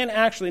 One can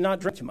actually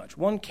not drink too much.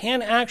 One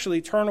can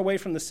actually turn away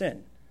from the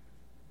sin.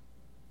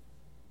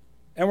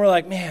 And we're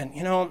like, man,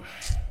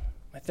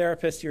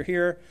 therapist, you're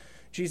here.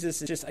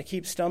 Jesus, I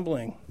keep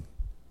stumbling.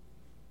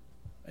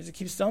 I just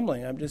keep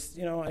stumbling. I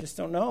just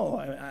don't know.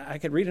 I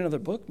could read another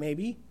book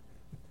maybe.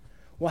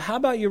 Well, how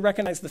about you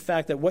recognize the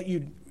fact that what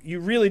you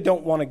really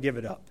don't want to give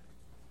it up?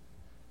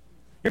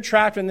 You're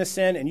trapped in this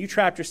sin, and you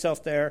trapped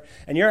yourself there,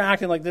 and you're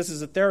acting like this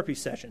is a therapy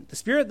session. The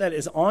spirit that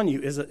is on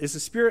you is a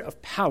spirit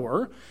of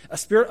power, a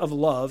spirit of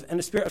love, and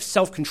a spirit of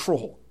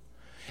self-control.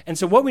 And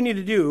so what we need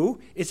to do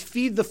is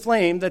feed the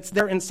flame that's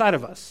there inside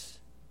of us.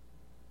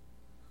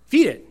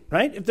 Feed it,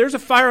 right? If there's a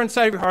fire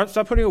inside of your heart,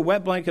 stop putting a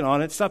wet blanket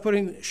on it. Stop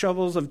putting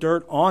shovels of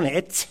dirt on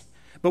it.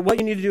 But what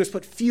you need to do is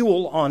put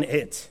fuel on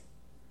it.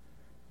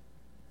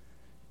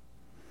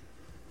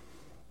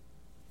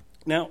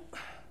 Now,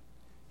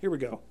 here we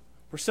go.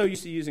 We're so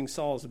used to using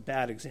Saul as a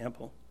bad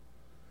example.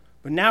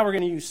 But now we're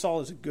going to use Saul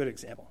as a good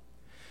example.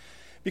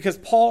 Because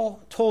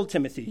Paul told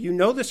Timothy, you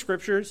know the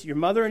scriptures, your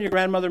mother and your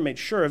grandmother made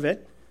sure of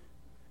it.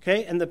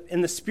 Okay, and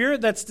the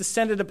spirit that's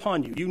descended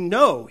upon you, you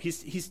know,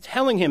 he's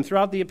telling him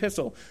throughout the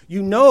epistle,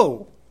 you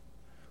know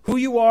who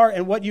you are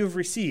and what you've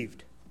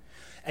received.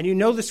 And you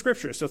know the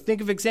scriptures, so think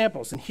of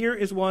examples. And here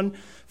is one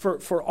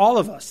for all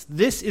of us.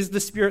 This is the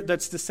spirit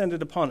that's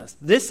descended upon us.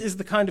 This is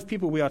the kind of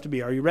people we ought to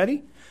be. Are you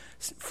ready?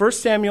 1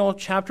 Samuel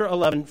chapter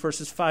 11,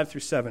 verses 5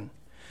 through 7.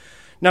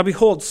 Now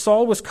behold,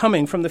 Saul was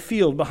coming from the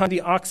field behind the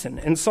oxen,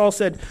 and Saul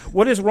said,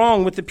 what is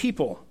wrong with the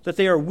people, that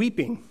they are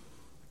weeping?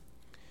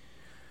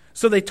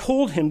 So they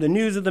told him the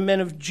news of the men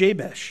of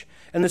Jabesh.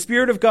 And the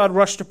Spirit of God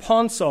rushed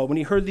upon Saul when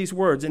he heard these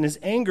words, and his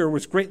anger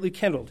was greatly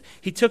kindled.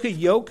 He took a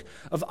yoke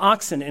of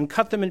oxen and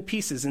cut them in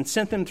pieces and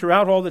sent them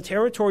throughout all the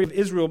territory of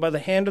Israel by the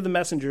hand of the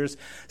messengers,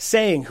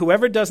 saying,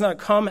 whoever does not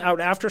come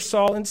out after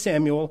Saul and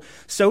Samuel,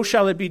 so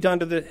shall it be done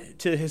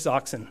to his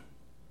oxen.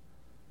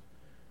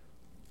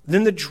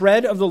 Then the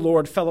dread of the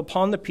Lord fell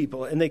upon the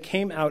people, and they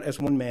came out as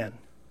one man.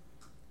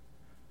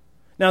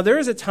 Now, there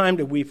is a time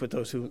to weep with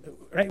those who,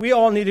 right? We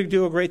all need to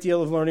do a great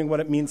deal of learning what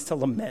it means to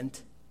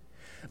lament.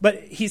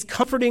 But he's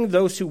comforting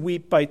those who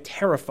weep by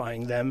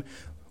terrifying them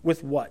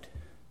with what?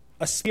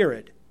 A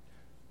spirit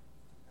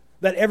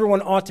that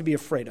everyone ought to be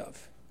afraid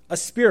of. A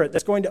spirit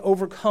that's going to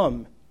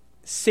overcome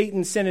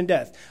Satan, sin, and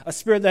death. A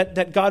spirit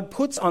that God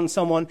puts on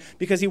someone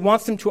because he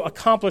wants them to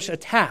accomplish a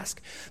task.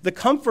 The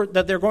comfort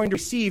that they're going to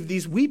receive,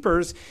 these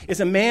weepers, is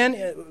a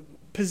man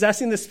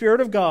possessing the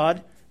Spirit of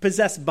God,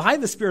 possessed by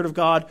the Spirit of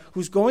God,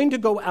 who's going to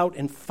go out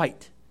and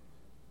fight.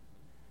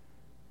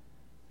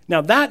 Now,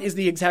 that is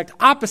the exact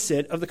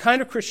opposite of the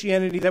kind of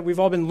Christianity that we've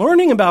all been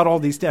learning about all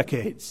these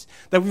decades,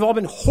 that we've all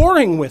been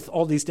whoring with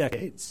all these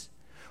decades.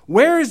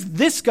 Where is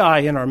this guy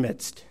in our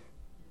midst?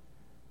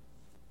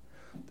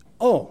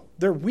 Oh,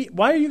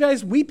 why are you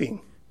guys weeping?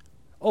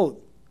 Oh,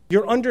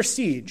 you're under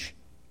siege.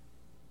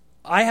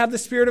 I have the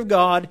Spirit of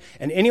God,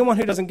 and anyone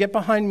who doesn't get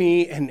behind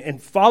me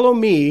and follow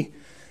me,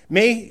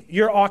 may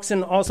your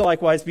oxen also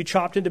likewise be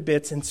chopped into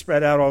bits and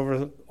spread out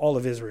over all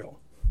of Israel.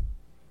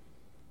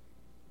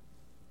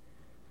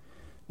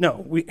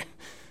 No,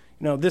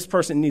 this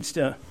person, they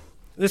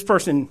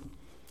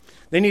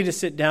need to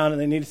sit down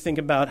and they need to think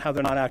about how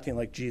they're not acting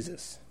like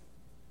Jesus.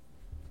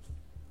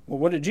 Well,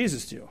 what did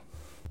Jesus do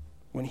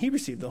when he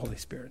received the Holy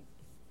Spirit?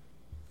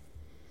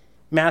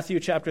 Matthew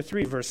chapter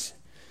 3, verse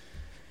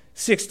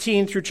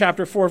 16 through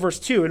chapter 4, verse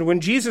 2. And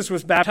when Jesus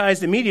was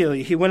baptized,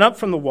 immediately he went up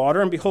from the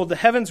water, and behold, the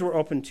heavens were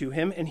opened to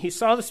him, and he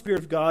saw the Spirit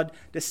of God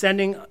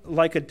descending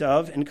like a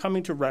dove and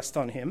coming to rest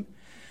on him.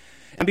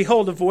 And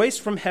behold, a voice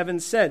from heaven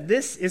said,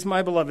 this is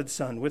my beloved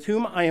Son, with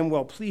whom I am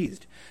well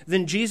pleased.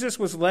 Then Jesus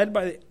was led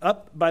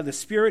up by the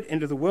Spirit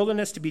into the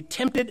wilderness to be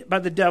tempted by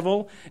the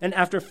devil. And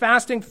after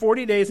fasting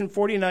 40 days and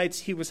 40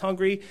 nights, he was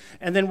hungry.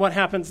 And then what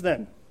happens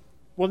then?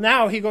 Well,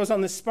 now he goes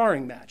on this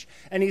sparring match.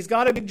 And he's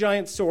got a big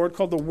giant sword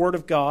called the Word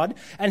of God.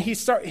 And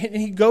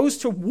he goes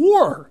to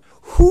war.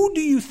 Who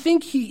do you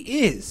think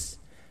he is?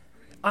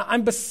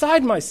 I'm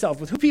beside myself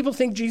with who people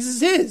think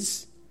Jesus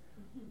is.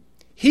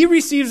 He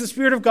receives the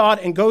Spirit of God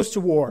and goes to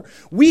war.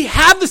 We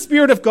have the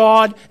Spirit of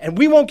God, and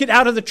we won't get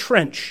out of the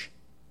trench.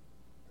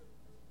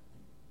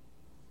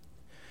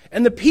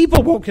 And the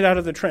people won't get out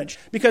of the trench.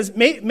 Because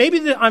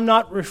maybe I'm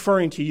not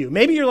referring to you.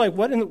 Maybe you're like,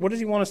 what does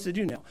he want us to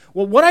do now?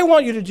 Well, what I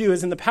want you to do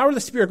is, in the power of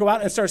the Spirit, go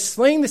out and start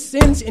slaying the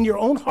sins in your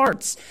own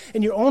hearts,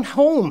 in your own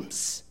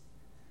homes.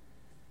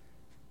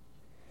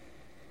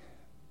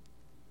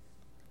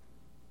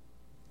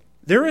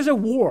 There is a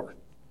war.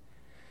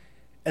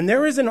 And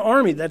there is an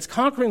army that's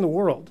conquering the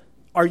world.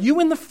 Are you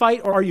in the fight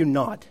or are you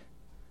not?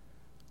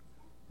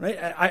 Right?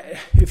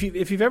 If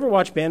you've ever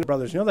watched Band of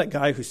Brothers, you know that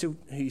guy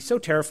he's so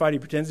terrified he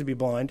pretends to be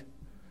blind?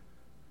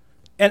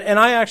 And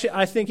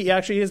I think he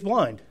actually is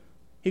blind.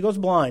 He goes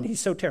blind. He's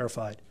so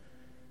terrified.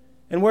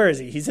 And where is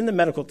he? He's in the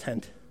medical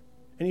tent.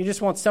 And he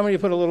just wants somebody to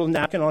put a little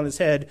napkin on his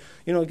head,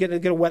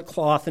 get a wet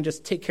cloth and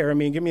just take care of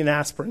me and give me an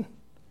aspirin.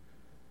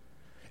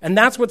 And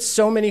that's what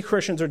so many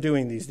Christians are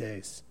doing these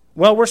days.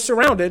 Well, we're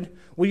surrounded.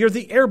 Well, you're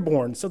the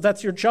airborne, so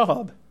that's your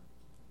job.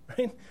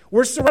 Right?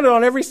 We're surrounded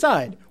on every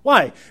side.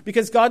 Why?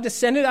 Because God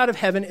descended out of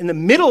heaven in the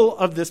middle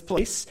of this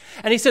place,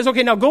 and he says,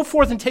 okay, now go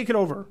forth and take it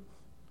over.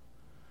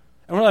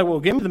 And we're like,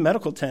 well, give me the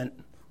medical tent.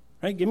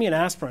 right? Give me an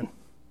aspirin.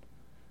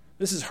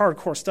 This is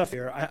hardcore stuff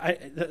here.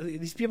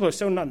 These people are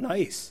so not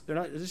nice.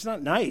 They're just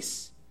not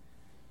nice.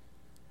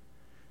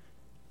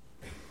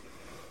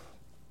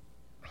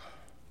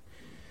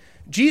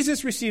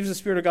 Jesus receives the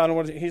Spirit of God,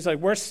 and he's like,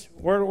 where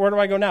do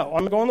I go now? I'm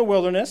going to go in the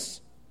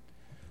wilderness.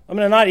 I'm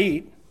going to not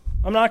eat.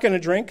 I'm not going to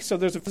drink. So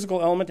there's a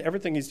physical element to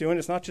everything he's doing.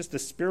 It's not just the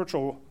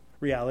spiritual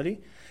reality.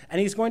 And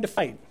he's going to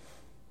fight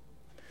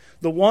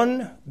the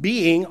one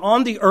being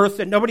on the earth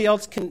that nobody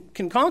else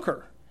can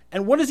conquer.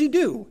 And what does he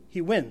do?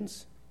 He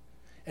wins.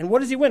 And what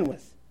does he win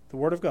with? The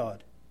Word of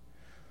God.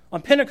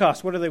 On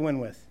Pentecost, what do they win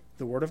with?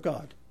 The Word of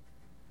God.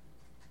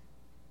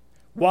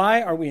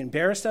 Why are we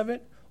embarrassed of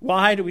it?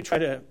 Why do we try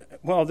to,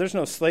 well, there's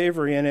no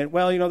slavery in it.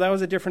 Well, that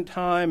was a different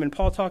time, and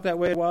Paul talked that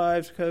way to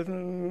wives because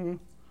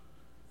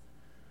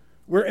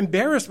we're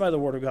embarrassed by the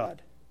Word of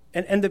God.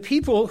 And the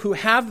people who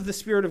have the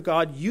Spirit of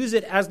God use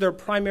it as their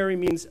primary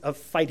means of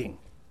fighting.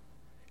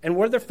 And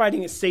what they're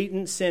fighting is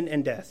Satan, sin,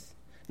 and death.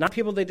 Not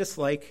people they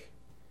dislike,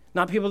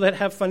 not people that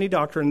have funny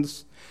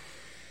doctrines.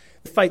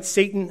 They fight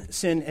Satan,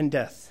 sin, and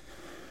death.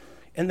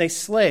 And they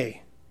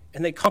slay,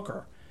 and they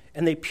conquer,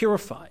 and they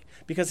purify.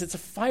 Because it's a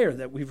fire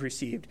that we've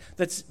received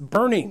that's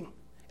burning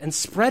and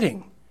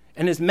spreading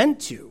and is meant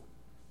to.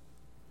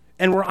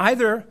 And we're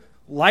either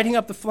lighting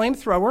up the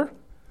flamethrower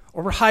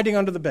or we're hiding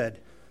under the bed.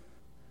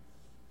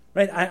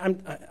 Right?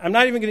 I'm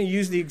not even going to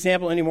use the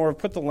example anymore of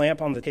put the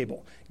lamp on the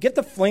table. Get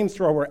the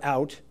flamethrower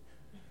out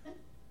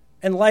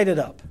and light it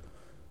up.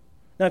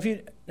 Now,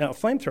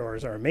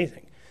 flamethrowers are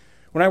amazing.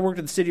 When I worked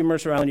at the city of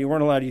Mercer Island, you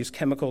weren't allowed to use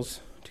chemicals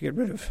to get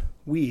rid of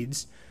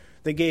weeds.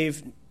 They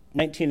gave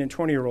 19 and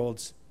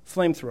 20-year-olds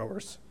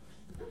flamethrowers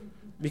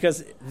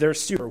because they're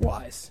super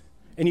wise.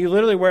 And you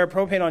literally wear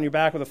propane on your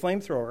back with a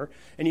flamethrower,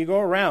 and you go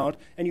around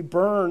and you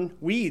burn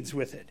weeds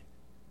with it.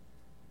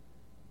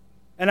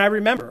 And I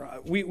remember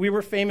we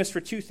were famous for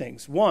two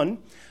things. One,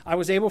 I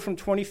was able from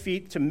 20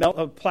 feet to melt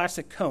a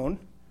plastic cone,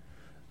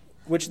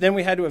 which then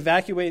we had to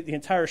evacuate the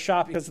entire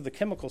shop because of the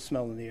chemical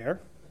smell in the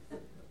air.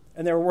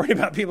 And they were worried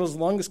about people's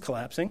lungs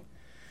collapsing.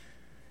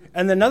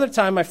 And then another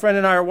time, my friend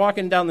and I are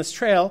walking down this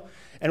trail,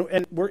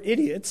 and we're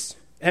idiots.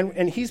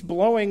 And he's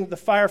blowing the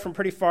fire from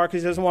pretty far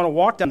because he doesn't want to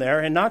walk down there,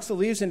 and knocks the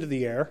leaves into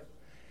the air.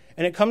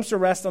 And it comes to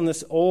rest on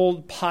this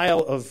old pile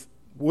of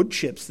wood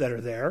chips that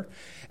are there.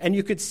 And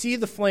you could see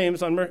the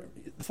flames on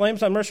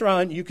Mercer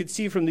Island, you could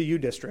see from the U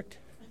District.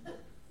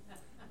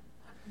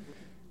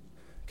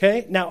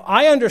 Okay? Now,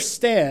 I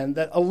understand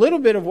that a little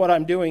bit of what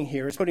I'm doing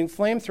here is putting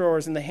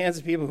flamethrowers in the hands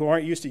of people who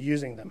aren't used to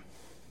using them.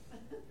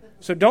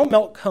 So don't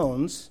melt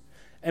cones.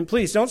 And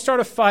please, don't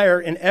start a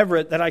fire in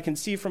Everett that I can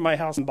see from my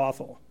house in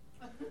Bothell.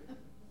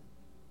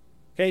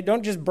 Okay,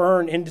 don't just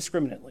burn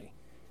indiscriminately.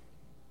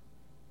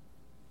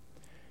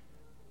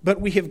 But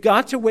we have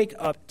got to wake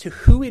up to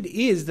who it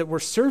is that we're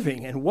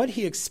serving and what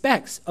he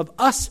expects of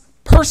us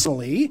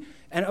personally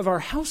and of our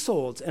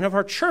households and of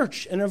our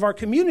church and of our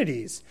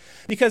communities.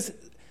 Because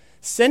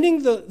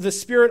sending the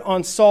Spirit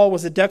on Saul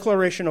was a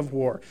declaration of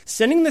war.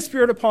 Sending the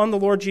Spirit upon the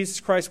Lord Jesus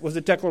Christ was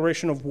a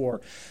declaration of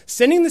war.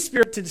 Sending the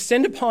Spirit to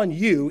descend upon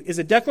you is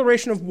a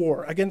declaration of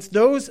war against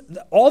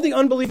all the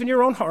unbelief in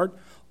your own heart,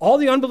 all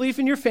the unbelief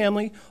in your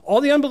family, all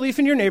the unbelief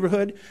in your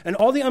neighborhood, and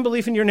all the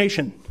unbelief in your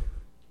nation.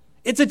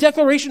 It's a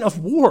declaration of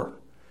war.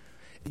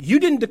 You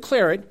didn't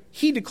declare it,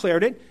 he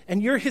declared it,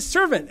 and you're his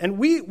servant. And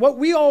what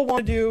we all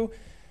want to do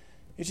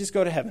is just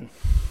go to heaven,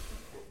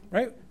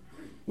 right?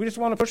 We just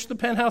want to push the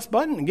penthouse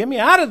button and get me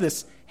out of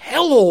this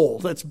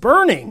hellhole that's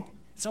burning.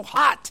 It's so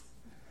hot.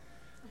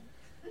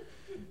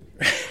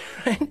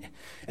 Right?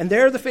 And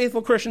there the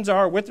faithful Christians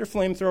are with their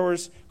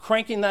flamethrowers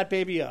cranking that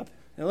baby up.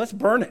 And let's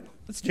burn it.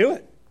 Let's do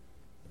it.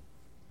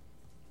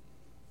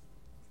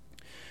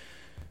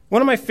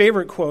 One of my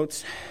favorite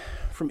quotes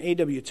from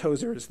A.W.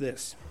 Tozer is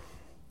this.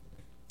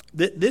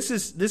 This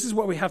is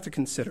what we have to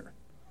consider.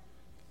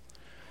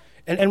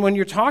 And when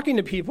you're talking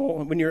to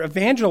people, when you're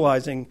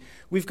evangelizing,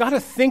 we've got to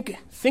think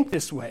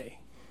this way.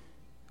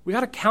 We've got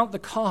to count the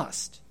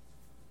cost.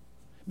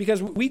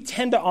 Because we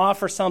tend to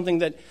offer something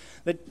that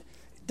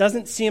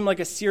doesn't seem like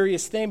a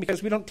serious thing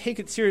because we don't take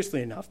it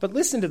seriously enough. But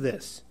listen to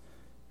this.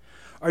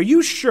 Are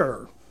you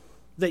sure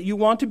that you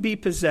want to be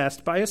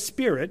possessed by a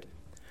spirit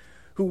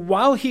who,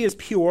 while he is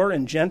pure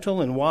and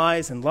gentle and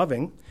wise and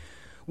loving,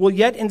 will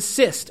yet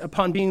insist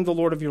upon being the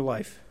Lord of your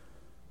life?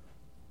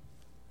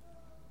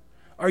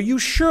 Are you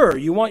sure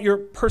you want your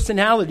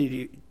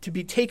personality to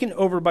be taken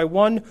over by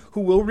one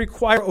who will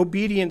require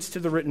obedience to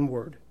the written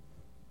word?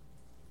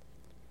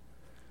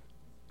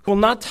 Who will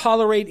not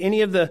tolerate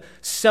any of the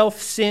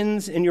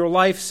self-sins in your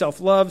life,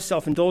 self-love,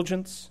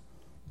 self-indulgence?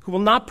 Who will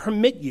not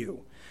permit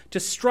you to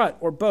strut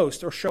or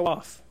boast or show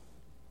off?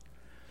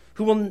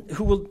 Who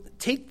will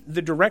take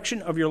the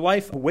direction of your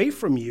life away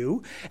from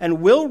you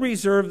and will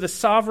reserve the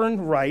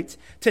sovereign right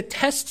to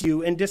test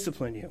you and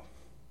discipline you?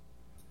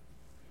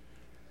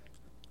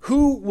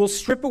 Who will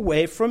strip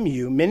away from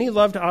you many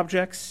loved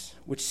objects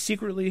which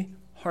secretly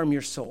harm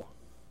your soul?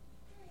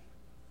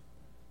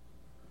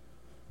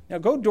 Now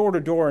go door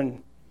to door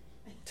and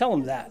tell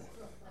them that.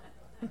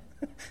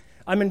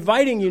 I'm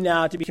inviting you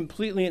now to be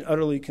completely and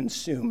utterly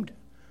consumed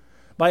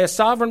by a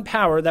sovereign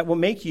power that will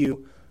make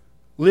you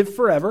live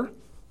forever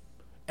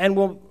and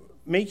will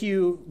make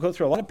you go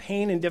through a lot of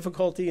pain and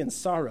difficulty and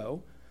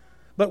sorrow,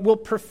 but will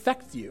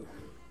perfect you.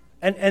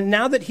 And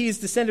now that he's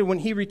descended, when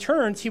he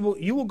returns, you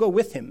will go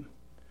with him.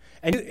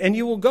 And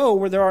you will go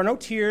where there are no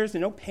tears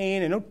and no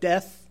pain and no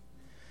death.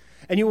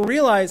 And you will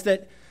realize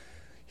that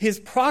his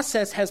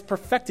process has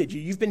perfected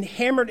you. You've been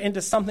hammered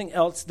into something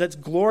else that's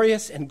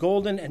glorious and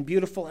golden and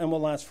beautiful and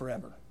will last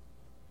forever.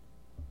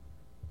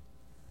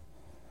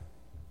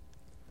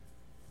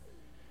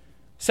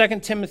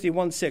 2 Timothy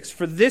 1:6,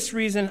 for this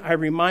reason I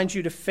remind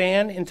you to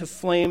fan into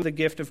flame the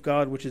gift of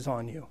God which is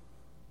on you.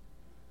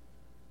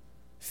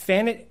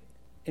 Fan it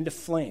into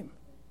flame.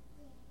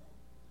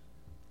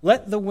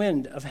 Let the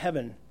wind of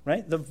heaven,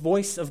 right, the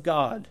voice of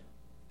God,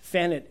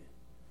 fan it.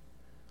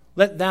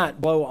 Let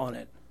that blow on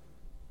it.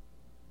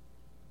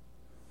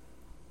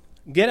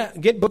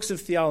 Get books of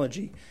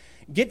theology.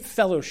 Get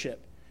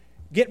fellowship.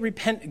 Get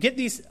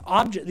these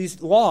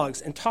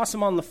logs and toss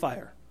them on the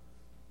fire.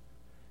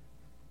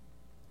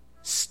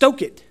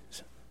 Stoke it.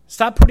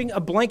 Stop putting a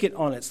blanket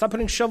on it. Stop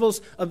putting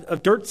shovels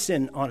of dirt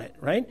sin on it,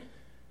 right?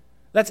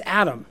 That's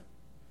Adam.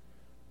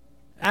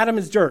 Adam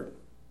is dirt.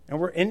 And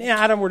we're in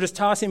Adam, we're just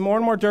tossing more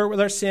and more dirt with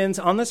our sins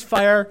on this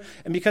fire,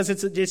 and because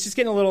it's just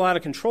getting a little out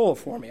of control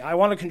for me. I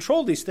want to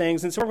control these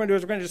things, and so what we're going to do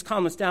is we're going to just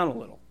calm this down a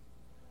little.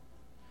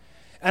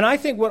 And I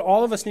think what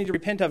all of us need to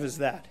repent of is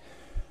that.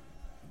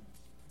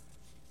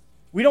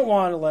 We don't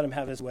want to let him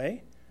have his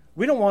way.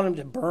 We don't want him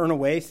to burn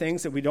away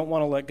things that we don't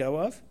want to let go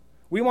of.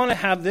 We want to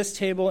have this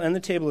table and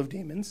the table of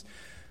demons.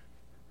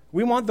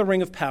 We want the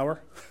ring of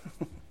power.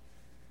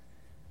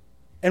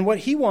 And what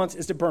he wants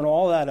is to burn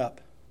all that up.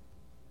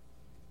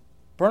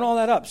 Burn all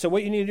that up. So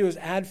what you need to do is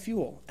add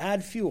fuel,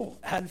 add fuel,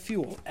 add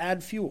fuel,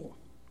 add fuel.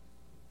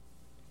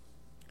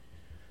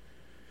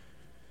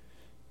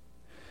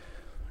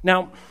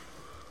 Now,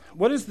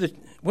 what is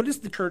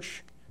the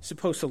church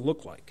supposed to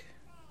look like?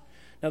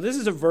 Now, this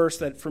is a verse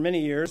that for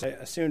many years I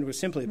assumed was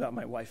simply about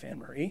my wife, Anne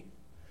Marie.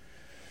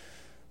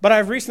 But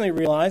I've recently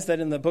realized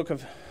that in the book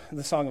of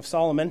the Song of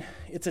Solomon,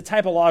 it's a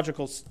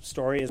typological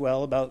story as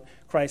well about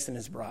Christ and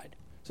his bride.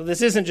 So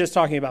this isn't just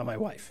talking about my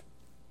wife.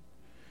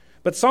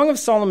 But Song of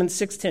Solomon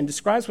 6:10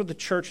 describes what the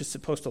church is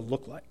supposed to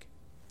look like.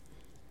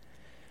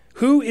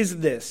 Who is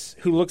this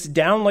who looks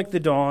down like the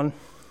dawn,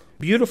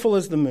 beautiful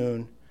as the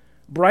moon,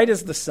 bright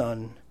as the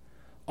sun,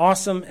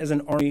 awesome as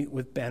an army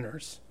with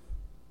banners?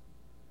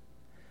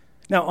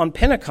 Now, on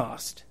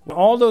Pentecost, when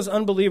all those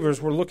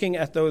unbelievers were looking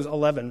at those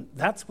 11,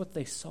 that's what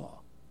they saw.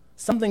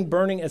 Something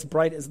burning as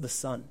bright as the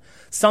sun.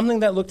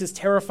 Something that looked as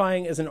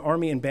terrifying as an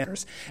army and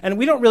banners. And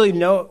we don't really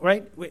know,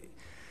 right?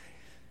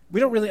 We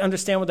don't really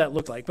understand what that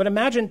looked like. But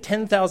imagine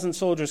 10,000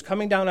 soldiers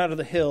coming down out of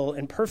the hill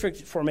in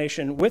perfect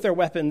formation with their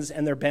weapons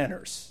and their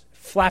banners,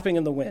 flapping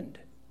in the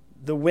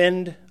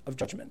wind of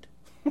judgment.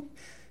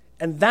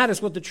 And that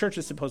is what the church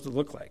is supposed to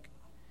look like.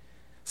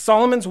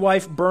 Solomon's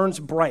wife burns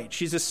bright.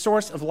 She's a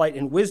source of light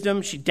and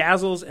wisdom. She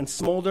dazzles and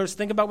smolders.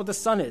 Think about what the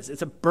sun is.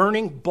 It's a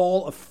burning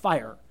ball of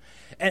fire.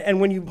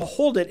 And when you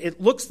behold it, it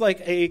looks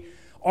like an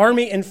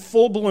army in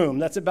full bloom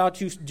that's about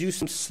to do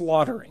some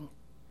slaughtering.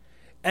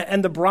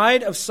 And the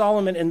bride of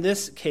Solomon in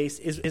this case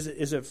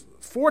is a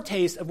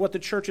foretaste of what the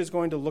church is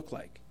going to look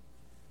like.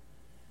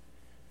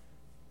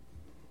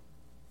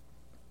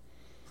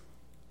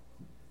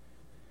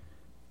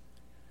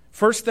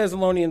 First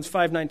Thessalonians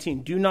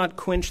 5:19, do not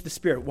quench the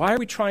spirit. Why are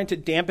we trying to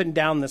dampen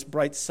down this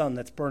bright sun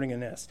that's burning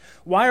in us?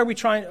 Why are we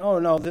trying, oh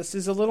no, this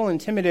is a little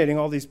intimidating,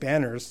 all these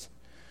banners.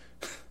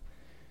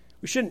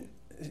 We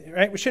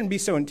shouldn't be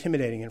so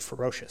intimidating and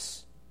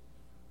ferocious.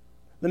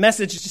 The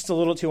message is just a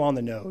little too on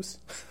the nose.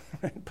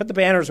 Put the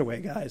banners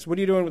away, guys. What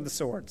are you doing with the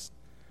swords?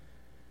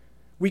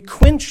 We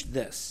quenched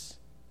this.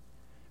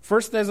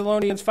 1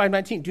 Thessalonians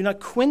 5:19, do not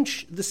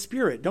quench the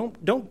spirit.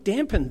 Don't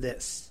dampen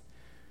this.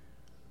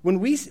 When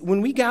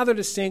we gather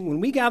to sing, when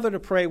we gather to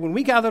pray, when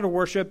we gather to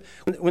worship,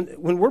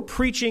 when we're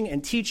preaching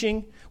and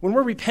teaching, when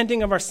we're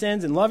repenting of our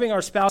sins and loving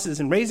our spouses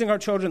and raising our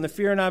children in the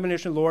fear and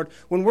admonition of the Lord,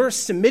 when we're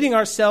submitting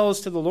ourselves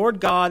to the Lord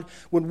God,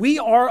 when we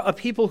are a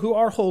people who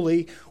are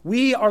holy,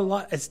 we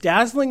are as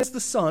dazzling as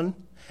the sun,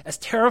 as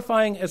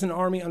terrifying as an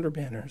army under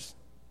banners.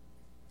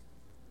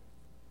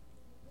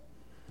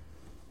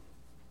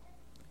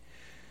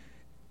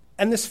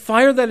 And this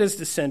fire that is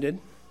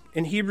descended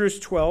in Hebrews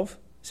 12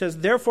 says,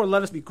 therefore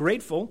let us be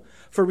grateful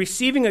for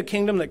receiving a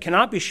kingdom that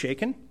cannot be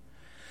shaken,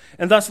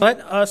 and thus let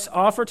us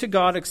offer to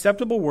God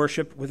acceptable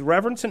worship with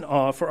reverence and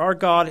awe, for our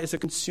God is a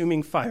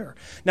consuming fire.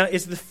 Now,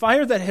 is the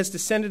fire that has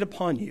descended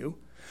upon you,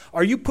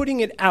 are you putting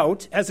it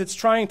out as it's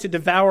trying to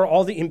devour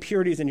all the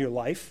impurities in your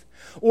life,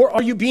 or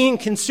are you being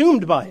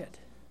consumed by it?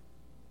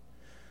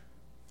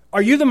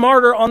 Are you the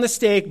martyr on the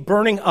stake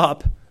burning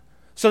up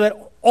so that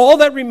all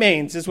that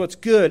remains is what's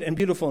good and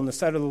beautiful in the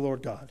sight of the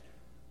Lord God?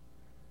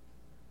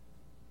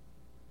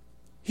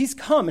 He's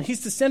come and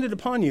he's descended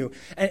upon you.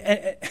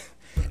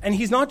 And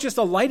he's not just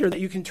a lighter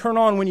that you can turn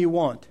on when you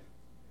want.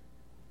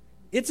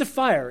 It's a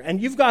fire, and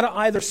you've got to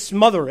either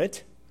smother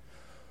it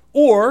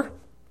or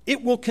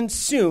it will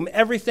consume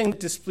everything that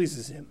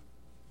displeases him.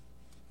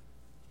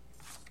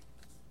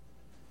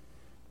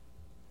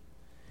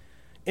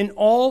 An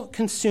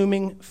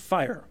all-consuming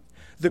fire.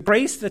 The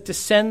grace that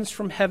descends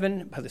from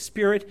heaven by the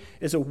Spirit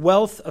is a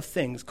wealth of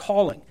things,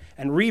 calling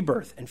and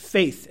rebirth and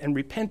faith and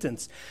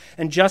repentance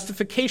and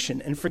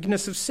justification and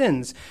forgiveness of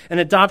sins and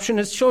adoption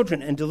as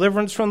children and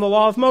deliverance from the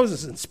law of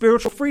Moses and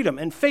spiritual freedom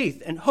and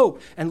faith and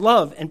hope and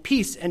love and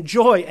peace and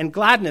joy and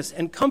gladness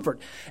and comfort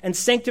and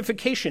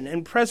sanctification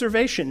and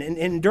preservation and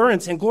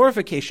endurance and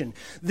glorification.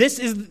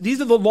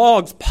 These are the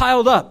logs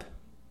piled up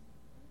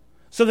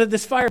so that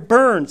this fire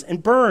burns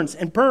and burns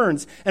and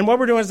burns. And what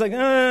we're doing is like,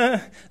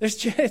 it's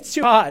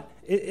too hot.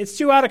 It's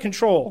too out of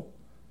control.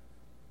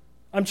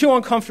 I'm too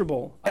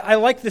uncomfortable. I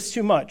like this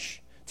too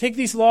much. Take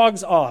these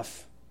logs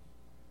off.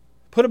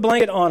 Put a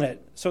blanket on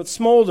it so it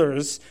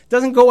smolders. It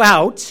doesn't go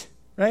out,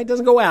 right? It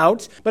doesn't go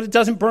out, but it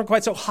doesn't burn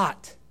quite so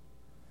hot.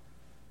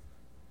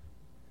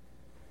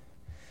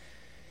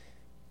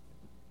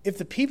 If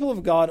the people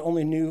of God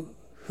only knew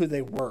who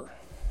they were.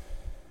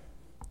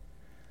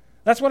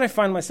 That's what I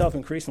find myself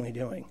increasingly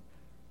doing.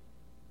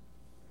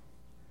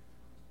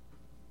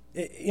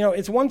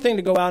 It's one thing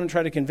to go out and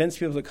try to convince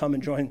people to come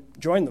and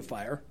join the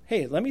fire.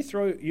 Hey, let me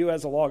throw you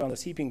as a log on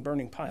this heaping,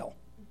 burning pile.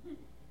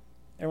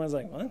 Everyone's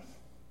like, what?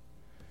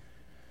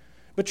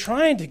 But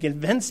trying to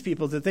convince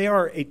people that they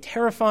are a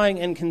terrifying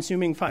and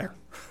consuming fire.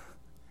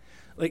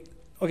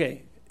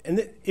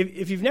 And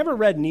if you've never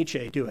read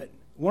Nietzsche, do it.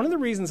 One of the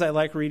reasons I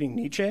like reading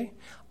Nietzsche,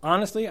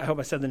 honestly, I hope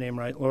I said the name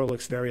right. Laura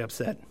looks very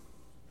upset.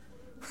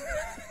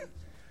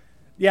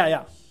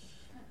 Yeah.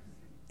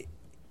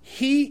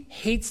 He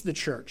hates the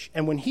church.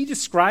 And when he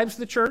describes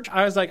the church,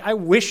 I was like, I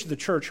wish the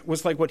church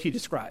was like what he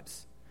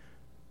describes.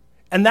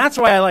 And that's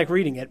why I like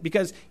reading it,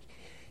 because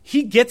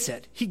he gets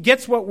it. He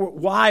gets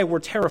why we're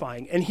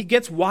terrifying. And he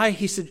gets why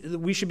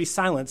we should be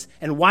silenced,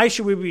 and why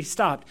should we be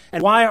stopped,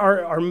 and why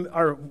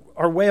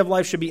our way of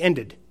life should be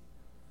ended.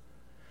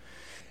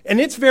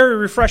 And it's very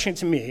refreshing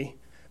to me,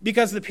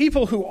 because the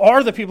people who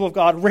are the people of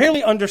God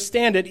rarely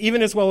understand it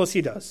even as well as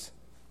he does.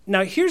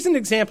 Now, here's an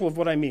example of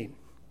what I mean.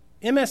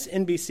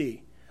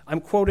 MSNBC. I'm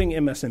quoting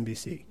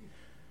MSNBC.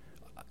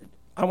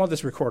 I want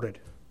this recorded.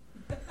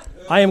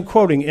 I am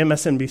quoting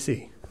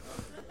MSNBC.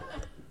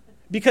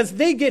 Because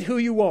they get who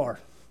you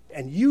are,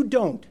 and you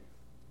don't.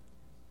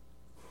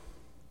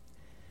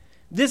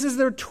 This is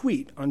their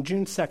tweet on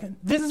June 2nd.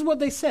 This is what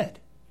they said.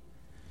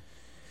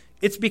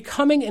 It's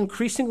becoming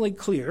increasingly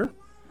clear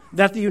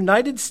that the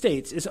United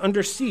States is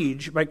under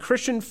siege by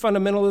Christian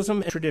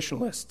fundamentalism and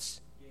traditionalists.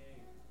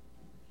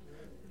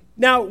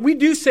 Now, we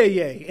do say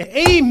yay.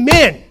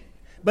 Amen.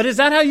 But is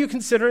that how you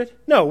consider it?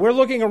 No, we're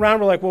looking around,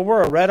 we're like, well,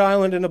 we're a red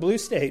island in a blue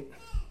state.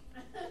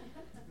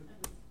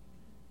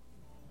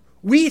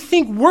 We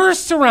think we're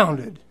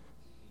surrounded.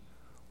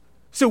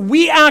 So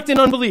we act in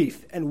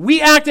unbelief, and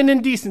we act in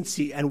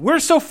indecency, and we're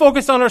so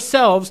focused on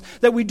ourselves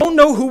that we don't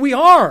know who we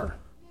are.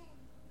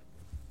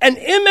 And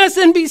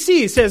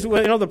MSNBC says,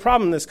 well, the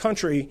problem in this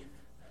country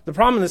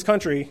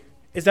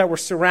is that we're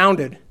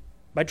surrounded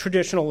by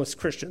traditionalist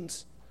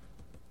Christians.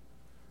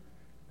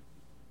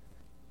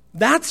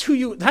 That's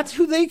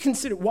who they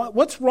consider.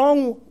 What's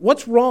wrong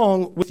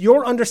with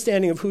your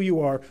understanding of who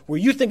you are, where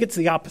you think it's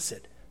the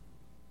opposite?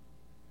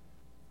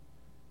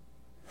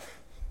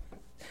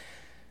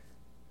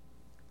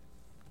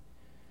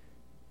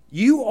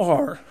 You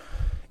are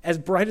as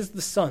bright as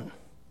the sun,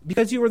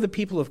 because you are the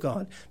people of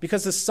God,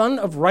 because the Son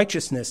of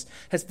righteousness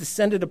has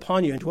descended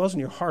upon you and dwells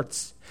in your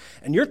hearts.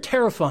 And you're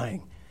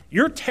terrifying.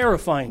 You're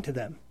terrifying to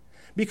them,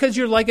 because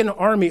you're like an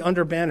army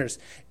under banners.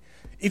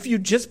 If you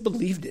just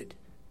believed it,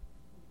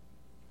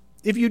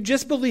 if you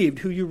just believed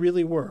who you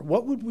really were,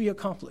 what would we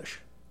accomplish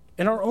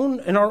in our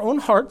own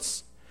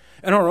hearts,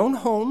 in our own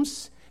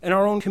homes, in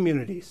our own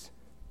communities?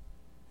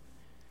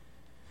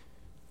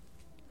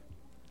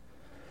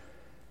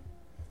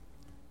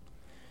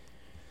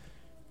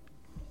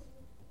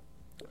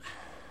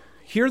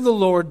 Hear the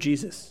Lord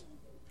Jesus.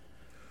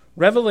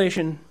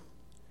 Revelation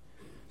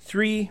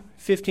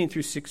 3:15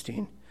 through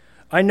 16.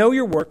 I know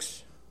your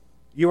works.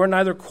 You are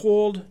neither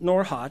cold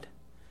nor hot.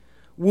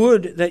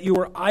 Would that you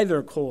were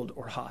either cold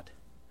or hot.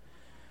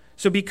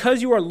 So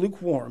because you are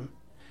lukewarm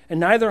and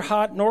neither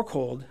hot nor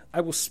cold,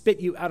 I will spit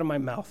you out of my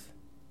mouth.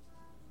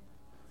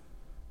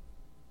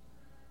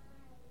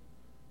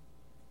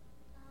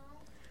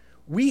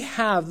 We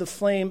have the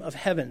flame of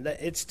heaven,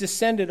 that it's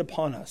descended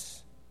upon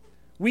us.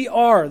 We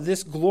are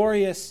this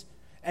glorious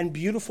and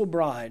beautiful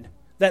bride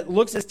that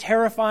looks as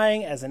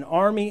terrifying as an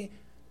army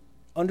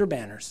under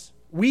banners.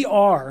 We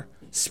are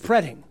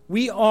spreading.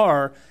 We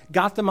are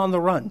got them on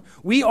the run.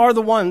 We are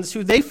the ones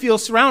who they feel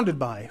surrounded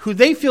by, who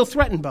they feel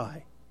threatened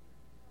by.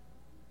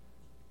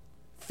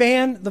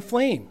 Fan the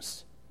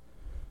flames.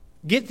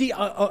 Get the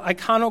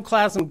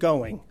iconoclasm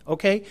going,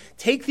 okay?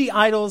 Take the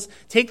idols,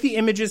 take the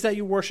images that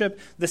you worship,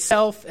 the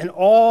self and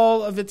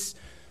all of its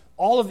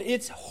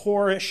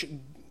whorish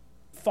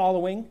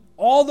following,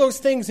 all those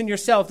things in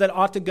yourself that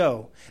ought to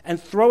go,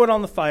 and throw it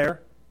on the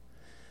fire.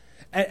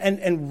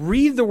 and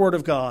read the Word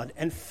of God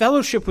and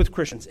fellowship with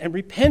Christians and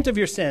repent of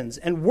your sins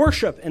and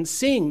worship and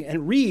sing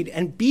and read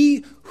and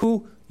be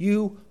who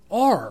you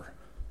are.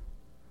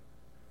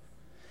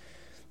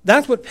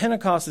 That's what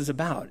Pentecost is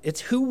about. It's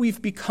who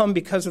we've become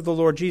because of the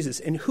Lord Jesus.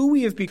 And who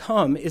we have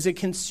become is a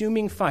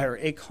consuming fire,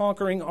 a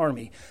conquering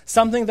army,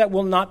 something that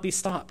will not be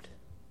stopped.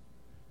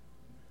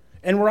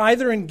 And we're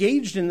either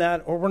engaged in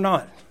that or we're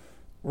not.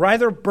 We're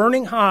either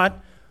burning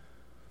hot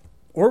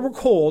or we're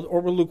cold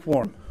or we're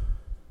lukewarm.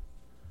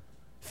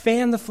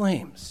 Fan the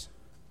flames.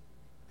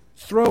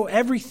 Throw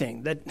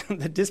everything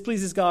that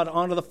displeases God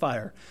onto the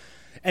fire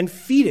and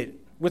feed it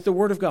with the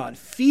Word of God.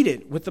 Feed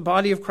it with the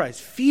body of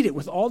Christ. Feed it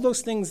with all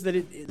those things that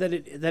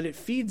it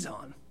feeds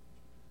on.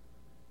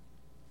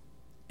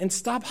 And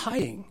stop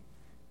hiding.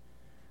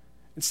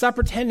 And stop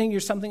pretending you're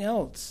something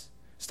else.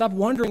 Stop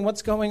wondering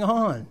what's going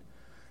on.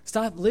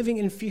 Stop living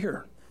in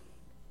fear.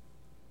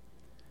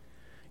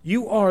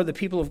 You are the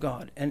people of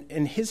God,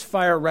 and his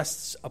fire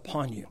rests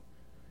upon you.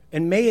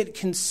 And may it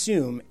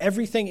consume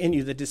everything in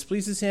you that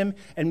displeases him,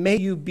 and may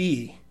you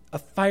be a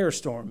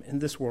firestorm in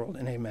this world.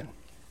 And amen.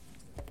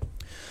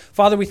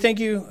 Father, we thank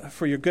you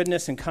for your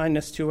goodness and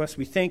kindness to us.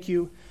 We thank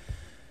you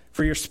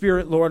for your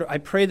Spirit, Lord. I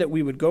pray that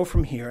we would go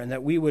from here and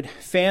that we would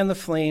fan the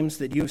flames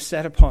that you have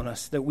set upon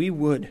us, that we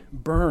would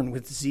burn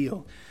with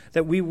zeal,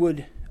 that we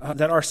would,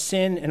 that our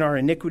sin and our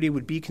iniquity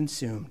would be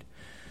consumed,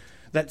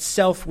 that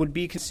self would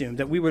be consumed,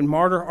 that we would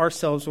martyr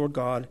ourselves, Lord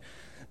God,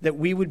 that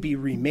we would be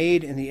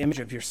remade in the image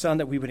of your Son,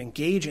 that we would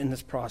engage in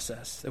this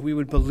process, that we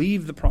would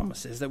believe the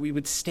promises, that we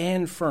would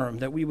stand firm,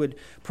 that we would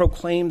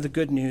proclaim the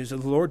good news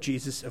of the Lord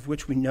Jesus, of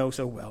which we know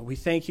so well. We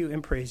thank you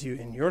and praise you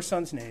in your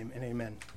Son's name, and amen.